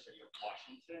the University of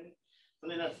Washington.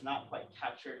 Something that's not quite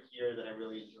captured here that I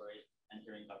really enjoyed and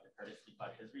hearing Dr. Curtis speak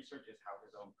about his research is how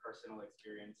his own personal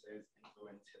experiences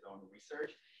influence his own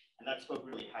research. And that spoke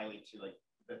really highly to like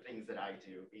the things that I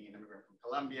do, being an immigrant from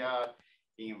Colombia,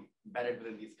 being embedded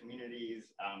within these communities,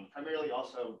 primarily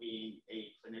also being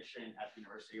a clinician at the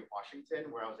University of Washington,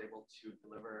 where I was able to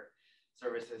deliver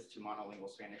services to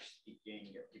monolingual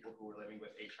Spanish-speaking people who were living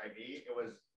with HIV. It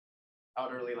was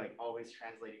utterly like always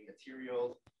translating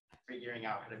materials, figuring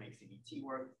out how to make CBT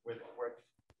work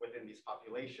within these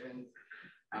populations.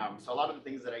 So a lot of the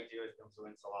things that I do is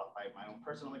influenced a lot by my own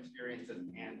personal experiences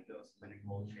and those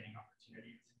clinical training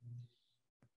opportunities.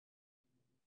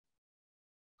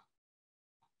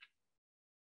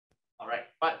 All right,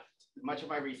 but much of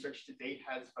my research to date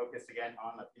has focused again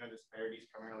on Latino disparities,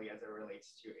 primarily as it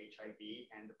relates to HIV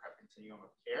and the PrEP continuum of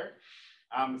care.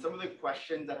 Some of the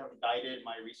questions that have guided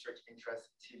my research interest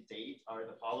to date are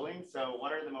the following. So what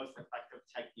are the most effective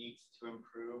techniques to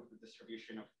improve the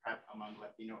distribution of PrEP among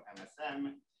Latino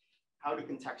MSM? How do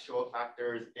contextual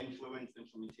factors influence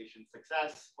implementation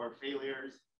success or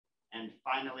failures? And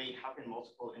finally, how can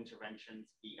multiple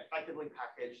interventions be effectively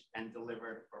packaged and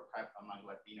delivered for PrEP among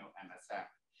Latino MSM?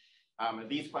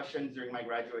 These questions during my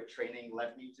graduate training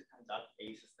led me to conduct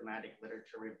a systematic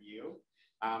literature review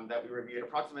that we reviewed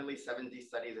approximately 70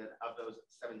 studies, and of those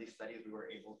 70 studies, we were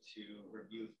able to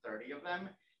review 30 of them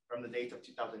from the dates of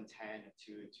 2010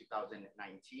 to 2019,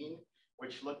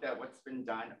 which looked at what's been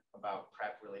done about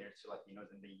PrEP related to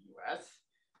Latinos in the US.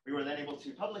 We were then able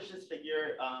to publish this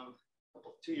figure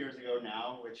 2 years ago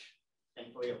now, which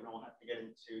thankfully I don't have to get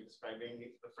into describing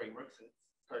the framework since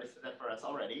Curtis did that for us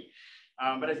already.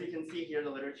 But as you can see here, the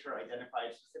literature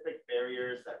identifies specific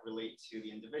barriers that relate to the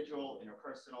individual,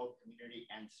 interpersonal, community,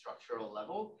 and structural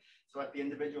level. So at the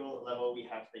individual level, we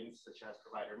have things such as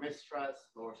provider mistrust,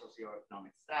 lower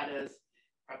socioeconomic status,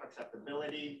 PrEP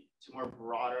acceptability, to more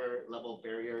broader level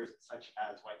barriers such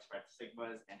as widespread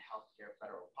stigmas and healthcare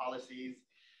federal policies.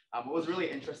 What was really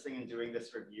interesting in doing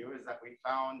this review is that we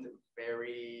found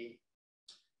very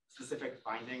specific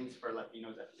findings for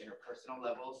Latinos at the interpersonal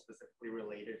level, specifically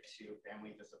related to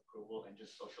family disapproval and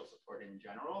just social support in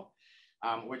general,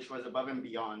 which was above and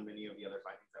beyond many of the other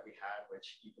findings that we had,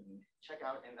 which you can check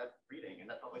out in that reading, in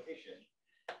that publication.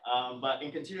 But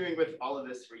in continuing with all of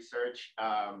this research,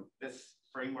 this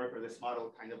framework or this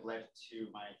model kind of led to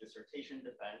my dissertation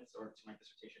defense, or to my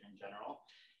dissertation in general,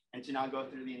 and to now go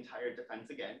through the entire defense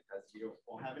again, because we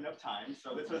won't have enough time.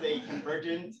 So this was a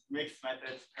convergent mixed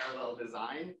methods parallel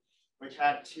design, which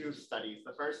had 2 studies.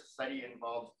 The first study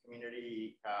involved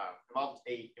involved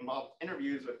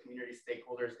interviews with community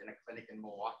stakeholders in a clinic in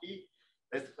Milwaukee.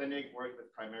 This clinic worked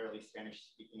with primarily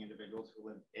Spanish-speaking individuals who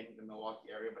lived in the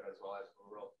Milwaukee area, but as well as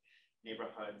rural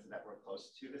neighborhoods that were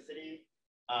close to the city.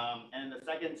 And the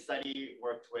second study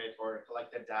worked with or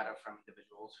collected data from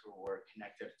individuals who were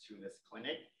connected to this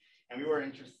clinic. And we were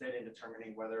interested in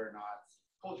determining whether or not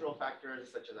cultural factors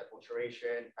such as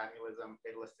acculturation, familism,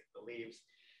 fatalistic beliefs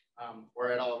were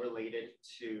at all related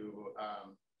to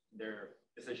their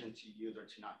decision to use or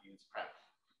to not use PrEP.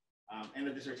 In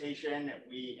the dissertation,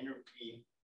 we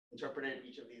interpreted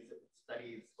each of these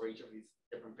studies or each of these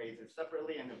different phases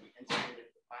separately, and then we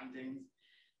integrated the findings.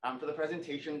 For the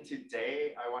presentation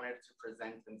today, I wanted to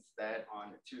present instead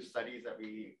on 2 studies that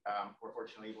we were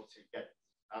fortunately able to get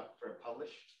up for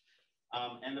published.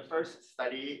 And the first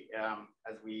study,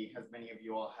 as many of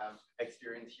you all have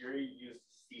experienced here, used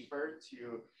CFER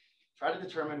to try to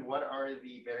determine what are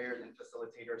the barriers and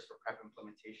facilitators for PrEP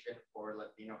implementation for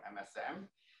Latino MSM.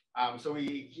 So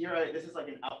this is like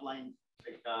an outline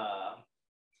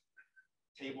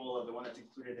table of the one that's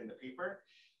included in the paper.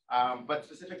 But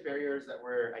specific barriers that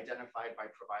were identified by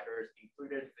providers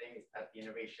included things at the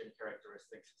innovation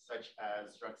characteristics, such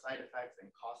as drug side effects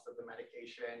and cost of the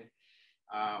medication.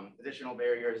 Additional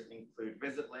barriers include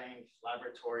visit length,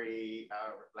 laboratories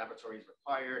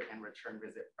required, and return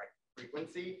visit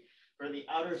frequency. For the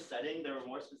outer setting, there were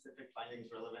more specific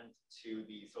findings relevant to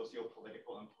the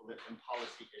socio-political and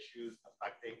policy issues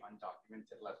affecting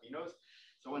undocumented Latinos.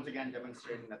 So once again,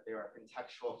 demonstrating that there are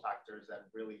contextual factors that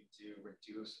really do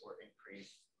reduce or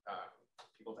increase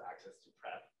people's access to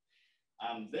PrEP.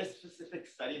 This specific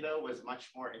study, though, was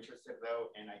much more interested, though,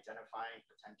 in identifying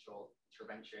potential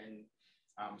intervention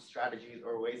strategies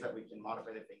or ways that we can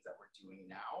modify the things that we're doing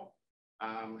now.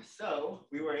 So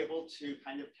we were able to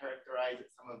kind of characterize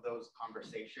some of those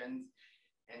conversations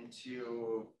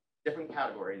into different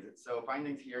categories. So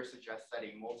findings here suggest that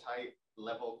a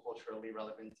multi-level culturally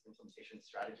relevant implementation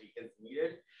strategy is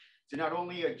needed to not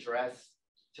only address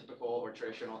typical or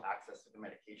traditional access to the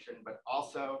medication, but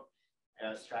also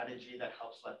a strategy that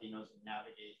helps Latinos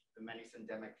navigate the many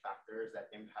syndemic factors that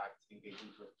impact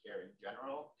engagement with care in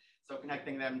general. So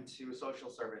connecting them to social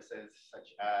services,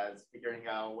 such as figuring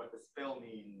out what this bill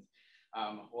means.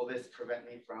 Will this prevent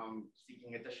me from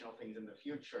seeking additional things in the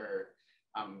future?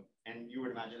 And you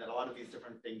would imagine that a lot of these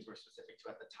different things were specific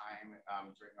to at the time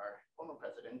during our former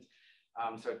president.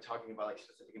 So talking about like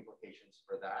specific implications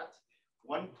for that.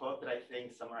 One quote that I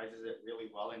think summarizes it really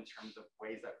well in terms of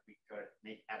ways that we could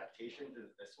make adaptations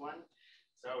is this one.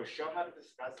 So show how to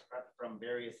discuss PrEP from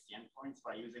various standpoints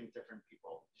by using different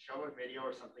people. Show a video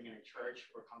or something in a church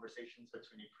or conversations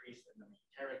between a priest and the main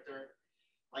character,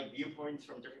 like viewpoints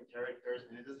from different characters,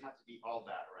 and it doesn't have to be all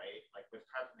that, right? Like with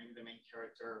PrEP, maybe the main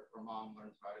character or mom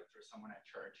learns about it through someone at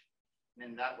church. And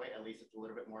in that way, at least it's a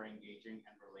little bit more engaging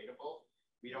and relatable.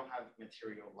 We don't have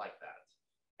material like that.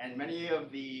 And many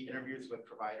of the interviews with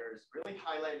providers really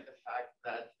highlighted the fact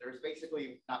that there's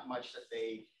basically not much that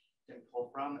they can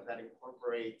pull from that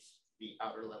incorporates the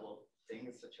outer level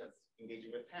things, such as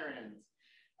engaging with parents.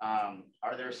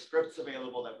 Are there scripts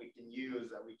available that we can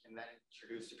use that we can then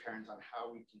introduce to parents on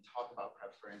how we can talk about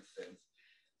PrEP, for instance?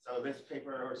 So this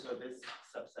paper, or so this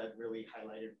subset really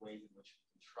highlighted ways in which we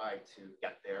can try to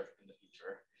get there in the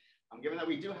future. Given that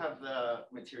we do have the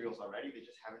materials already, they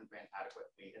just haven't been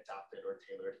adequately adapted or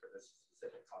tailored for this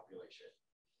specific population.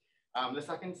 The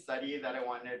second study that I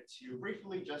wanted to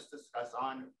briefly just discuss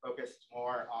on focused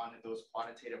more on those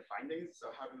quantitative findings.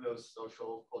 So how do those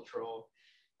social, cultural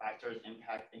factors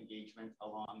impact engagement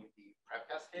along the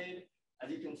PrEP cascade? As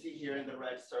you can see here in the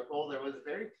red circle, there was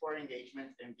very poor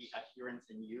engagement in the adherence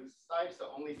and use side.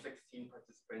 So only 16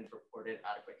 participants reported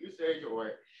adequate usage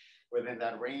or within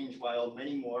that range, while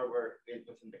many more were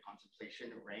within the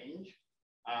contemplation range.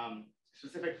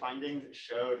 Specific findings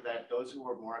showed that those who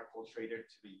were more acculturated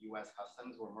to the US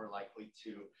customs were more likely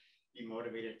to be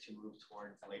motivated to move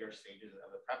towards later stages of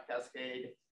the PrEP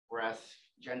cascade, whereas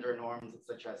gender norms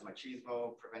such as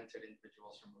machismo prevented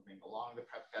individuals from moving along the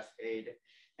PrEP cascade.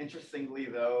 Interestingly,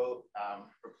 though,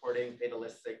 reporting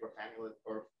fatalistic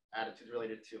or attitudes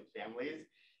related to families,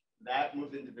 that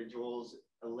moved individuals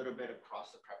a little bit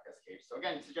across the PrEP cascade. So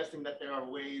again, suggesting that there are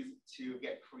ways to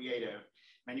get creative.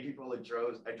 Many people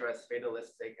address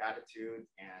fatalistic attitudes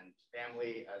and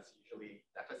family as usually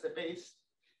deficit-based.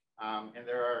 And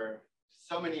there are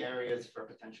so many areas for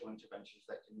potential interventions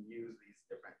that can use these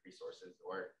different resources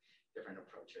or different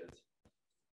approaches.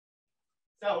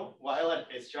 So while at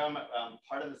ISGM,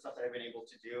 part of the stuff that I've been able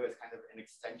to do is kind of an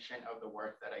extension of the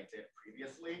work that I did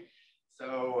previously.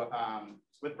 So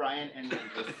with Brian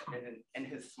in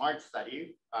his SMART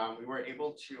study, we were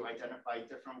able to identify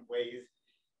different ways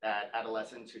that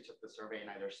adolescents who took the survey in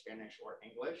either Spanish or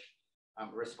English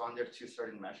responded to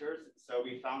certain measures. So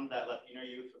we found that Latino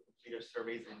youth who completed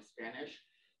surveys in Spanish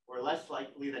were less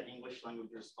likely than English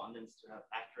language respondents to have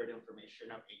accurate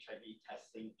information of HIV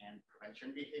testing and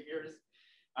prevention behaviors.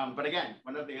 But again,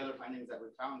 one of the other findings that we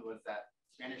found was that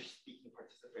Spanish-speaking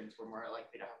participants were more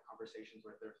likely to have conversations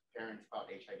with their parents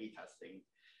about HIV testing.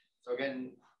 So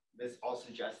again, this all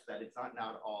suggests that it's not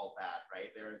all bad, right?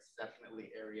 There's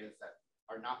definitely areas that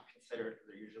are not considered because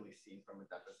they're usually seen from a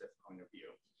deficit point of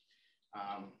view.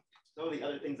 So the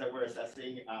other things that we're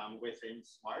assessing within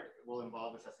SMART will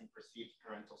involve assessing perceived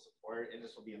parental support, and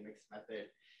this will be a mixed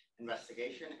method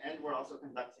investigation. And we're also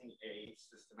conducting a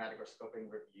systematic or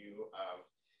scoping review of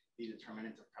the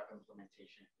determinants of PrEP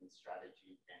implementation and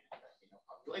strategy in Latino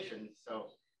populations.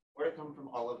 So where to come from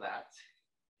all of that?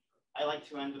 I like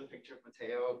to end with a picture of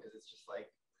Mateo because it's just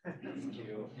like, that's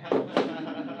cute. A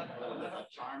little bit of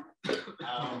charm.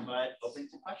 But open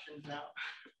to questions now.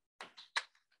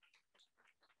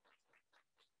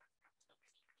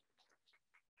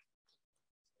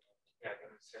 Yeah,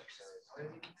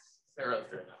 Sarah's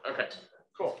doing that. Okay,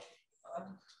 cool.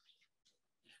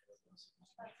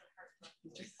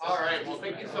 All right, well,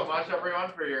 thank you so much,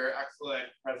 everyone, for your excellent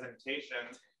presentation.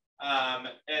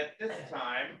 At this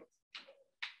time,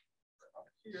 up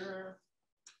here.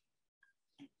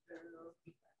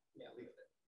 Yeah, leave it.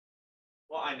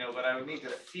 Well, I know, but I would need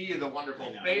to see the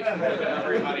wonderful faces of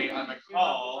everybody on the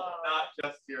call, not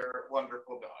just your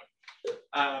wonderful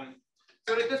dog.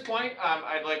 So at this point,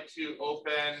 I'd like to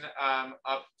open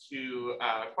up to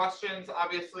questions.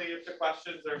 Obviously, if the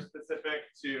questions are specific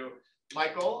to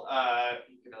Michael,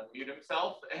 he can unmute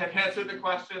himself and answer the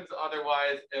questions.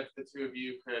 Otherwise, if the two of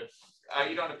you could,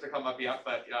 you don't have to come up yet,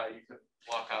 but you can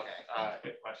walk up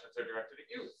if questions are directed at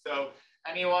you. So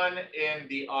anyone in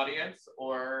the audience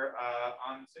or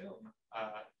on Zoom,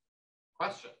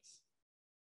 questions?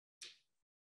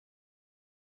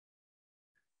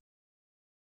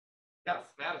 Yes,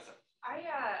 Madison. I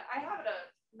have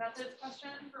a methods question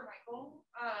for Michael.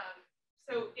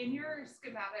 So in your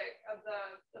schematic of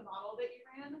the model that you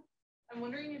ran, I'm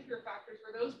wondering if your factors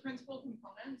were those principal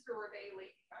components or were they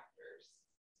latent factors?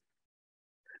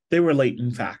 They were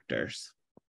latent factors.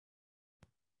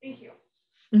 Thank you.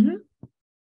 Mm-hmm.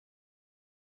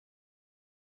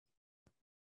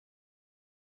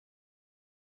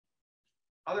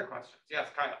 Other questions?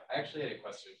 Yes, Kyle. I actually had a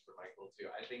question for Michael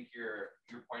too. I think your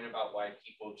point about why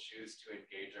people choose to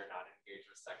engage or not engage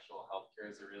with sexual healthcare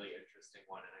is a really interesting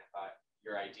one. And I thought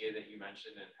your idea that you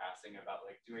mentioned in passing about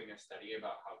like doing a study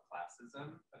about how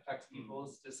classism affects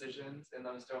people's decisions in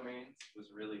those domains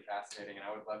was really fascinating. And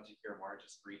I would love to hear more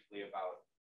just briefly about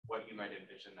what you might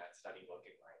envision that study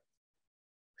looking like.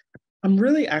 I'm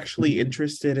really actually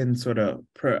interested in sort of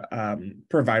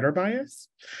provider bias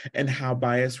and how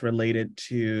bias related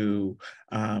to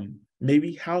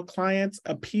maybe how clients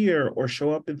appear or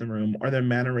show up in the room, or their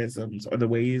mannerisms or the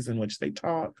ways in which they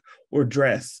talk or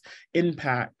dress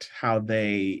impact how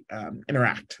they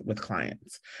interact with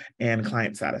clients and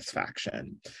client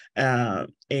satisfaction. And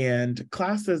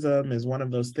classism is one of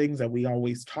those things that we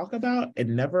always talk about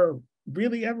and never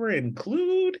really ever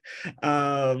include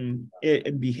in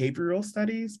behavioral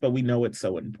studies, but we know it's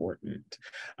so important.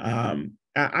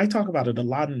 I talk about it a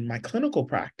lot in my clinical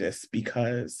practice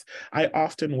because I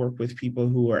often work with people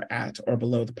who are at or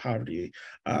below the poverty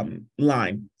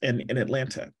line in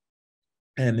Atlanta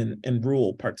and in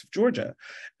rural parts of Georgia.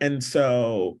 And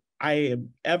so I am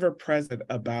ever present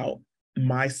about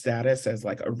my status as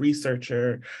like a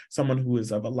researcher, someone who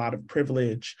is of a lot of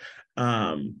privilege,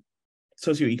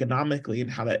 socioeconomically,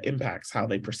 and how that impacts how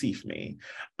they perceive me,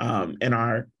 and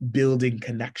our building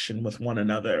connection with one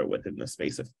another within the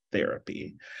space of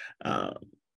therapy.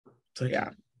 So yeah.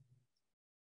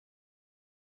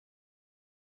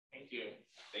 Thank you.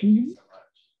 Thank you so much.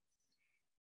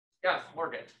 Yes,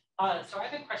 Morgan. So I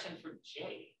have a question for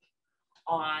Jake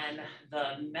on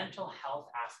the mental health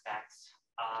aspects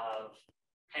of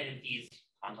kind of these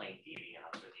online dating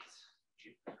apps or these.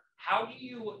 How do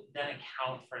you then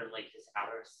account for like this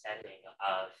outer setting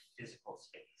of physical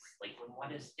space? Like when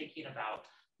one is thinking about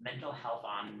mental health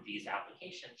on these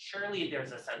applications, surely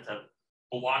there's a sense of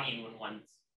belonging when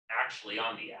one's actually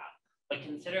on the app. But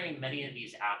considering many of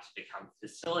these apps become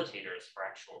facilitators for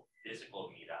actual physical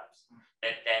meetups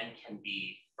that then can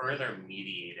be further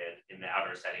mediated in the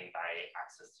outer setting by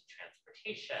access to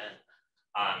transportation,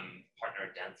 partner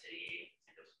density,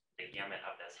 kind of the gamut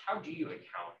of this, how do you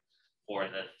account for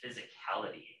the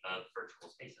physicality of virtual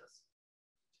spaces?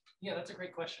 Yeah, that's a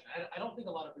great question. I don't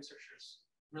think a lot of researchers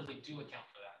really do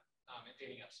account for that in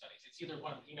dating app studies. It's either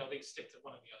one, they stick to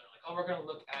one or the other. Like, oh, we're going to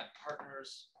look at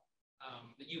partners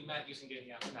that you met using dating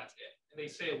apps, and that's it. And they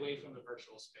stay away from the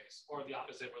virtual space, or the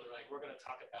opposite, where they're like, we're going to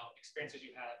talk about experiences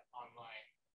you had online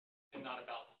and not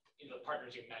about the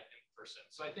partners you met in person.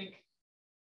 So I think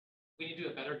we need to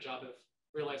do a better job of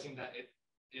realizing that it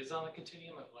is on a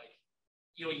continuum of like,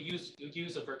 you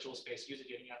use a virtual space, use a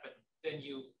dating app, and then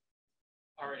you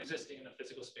are existing in a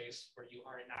physical space where you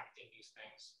are enacting these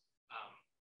things.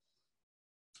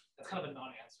 That's kind of a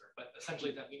non-answer, but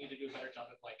essentially that we need to do a better job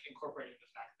of like incorporating the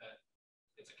fact that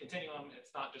it's a continuum.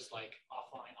 It's not just like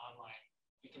offline, online.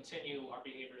 We continue our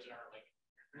behaviors and our like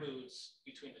moods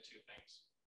between the two things.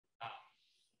 I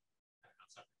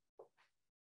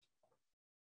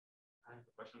have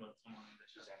a question about someone in the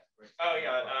chat. Oh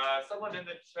yeah, someone in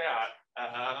the chat.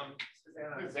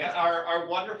 Susanna, our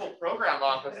wonderful program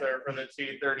officer for the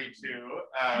T32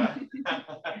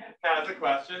 has a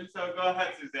question. So go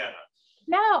ahead, Susanna.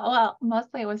 No, well,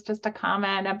 mostly it was just a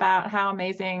comment about how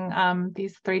amazing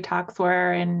these 3 talks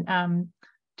were, and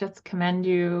just commend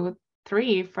you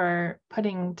 3 for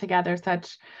putting together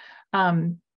such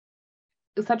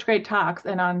great talks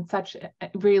and on such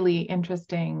really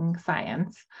interesting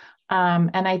science.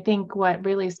 And I think what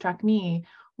really struck me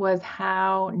was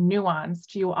how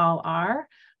nuanced you all are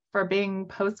for being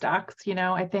postdocs.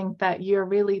 I think that you're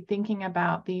really thinking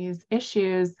about these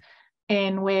issues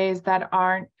in ways that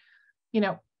aren't,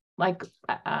 like,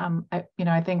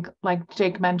 I think like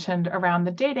Jake mentioned around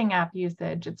the dating app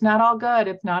usage, it's not all good,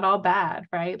 it's not all bad,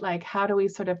 right? Like, how do we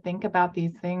sort of think about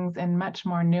these things in much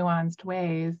more nuanced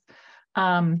ways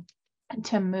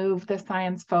to move the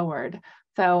science forward?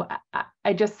 So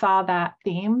I just saw that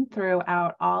theme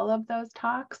throughout all of those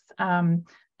talks, and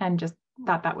just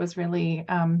thought that was really,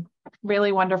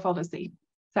 really wonderful to see.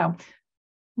 So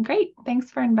great,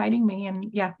 thanks for inviting me,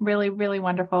 and yeah, really, really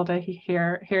wonderful to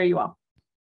hear you all.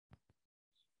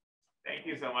 Thank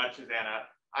you so much, Susanna.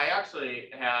 I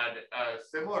actually had a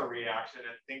similar reaction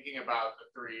in thinking about the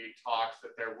 3 talks,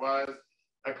 that there was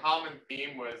a common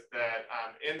theme was that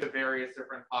in the various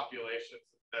different populations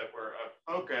that were of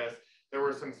focus, there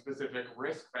were some specific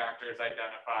risk factors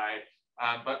identified,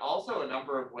 but also a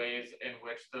number of ways in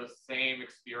which those same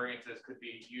experiences could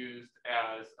be used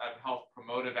as health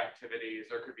promotive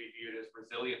activities or could be viewed as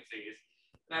resiliencies.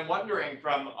 And I'm wondering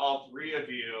from all 3 of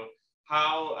you,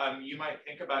 how you might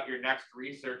think about your next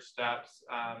research steps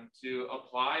to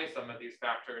apply some of these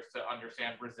factors to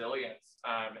understand resilience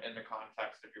in the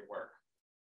context of your work.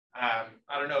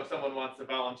 I don't know if someone wants to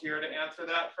volunteer to answer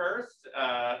that first.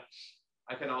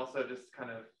 I can also just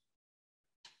kind of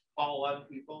fall on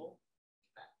people.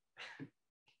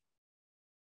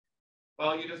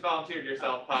 Well, you just volunteered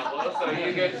yourself, Pablo, so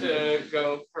you get to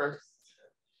go first.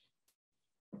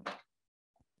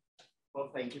 Well,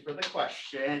 thank you for the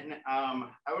question. I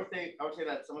would say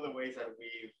that some of the ways that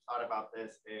we've thought about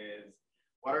this is,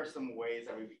 what are some ways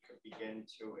that we could begin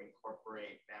to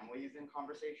incorporate families in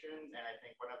conversations? And I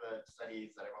think one of the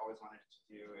studies that I've always wanted to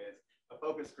do is a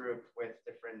focus group with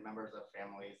different members of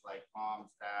families like moms,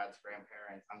 dads,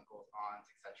 grandparents, uncles, aunts,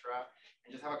 etc.,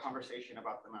 and just have a conversation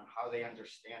about them on how they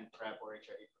understand PrEP or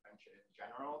HIV prevention in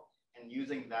general, and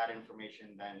using that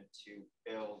information then to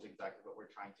build exactly what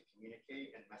we're trying to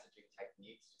communicate and messaging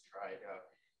techniques to try to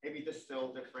maybe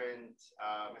distill different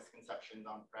misconceptions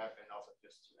on PrEP and also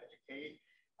just to educate.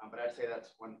 But I'd say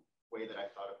that's one way that I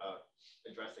thought about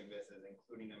addressing this, is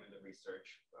including them in the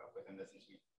research within this, since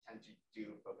we tend to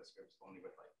do focus groups only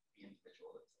with like the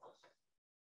individual themselves.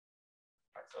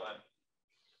 Excellent.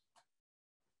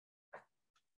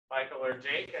 Michael or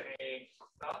Jake, any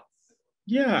thoughts?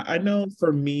 Yeah, I know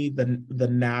for me, the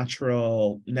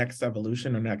natural next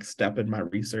evolution or next step in my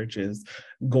research is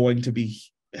going to be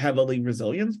heavily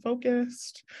resilience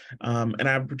focused. And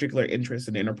I have a particular interest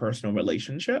in interpersonal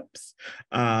relationships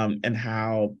and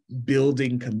how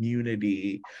building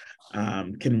community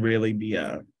can really be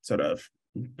a sort of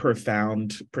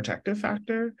profound protective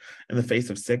factor in the face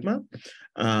of stigma.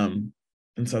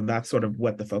 And so that's sort of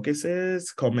what the focus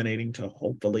is, culminating to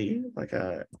hopefully like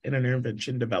an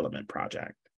intervention development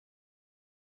project.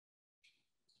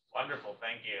 Wonderful,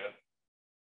 thank you.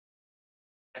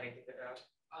 Anything to add?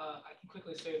 I can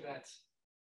quickly say that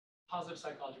positive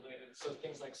psychology related, so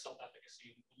things like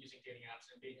self-efficacy, using dating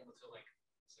apps and being able to like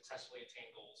successfully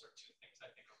attain goals are two things I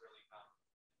think are really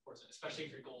important, especially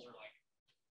if your goals are like,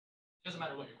 it doesn't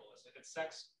matter what your goal is. If it's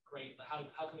sex, great, but how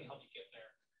can we help you get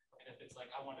there? And if it's like,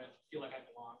 I want to feel like I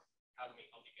belong, how can we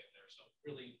help you get there? So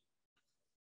really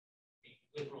being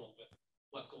liberal with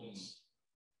what goals,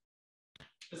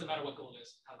 doesn't matter what goal it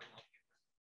is, how can we help you get there?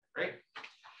 Great.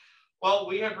 Well,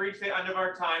 we have reached the end of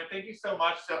our time. Thank you so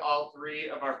much to all three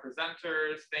of our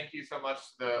presenters. Thank you so much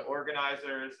to the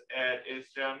organizers at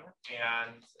ISGM,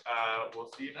 and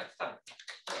we'll see you next time.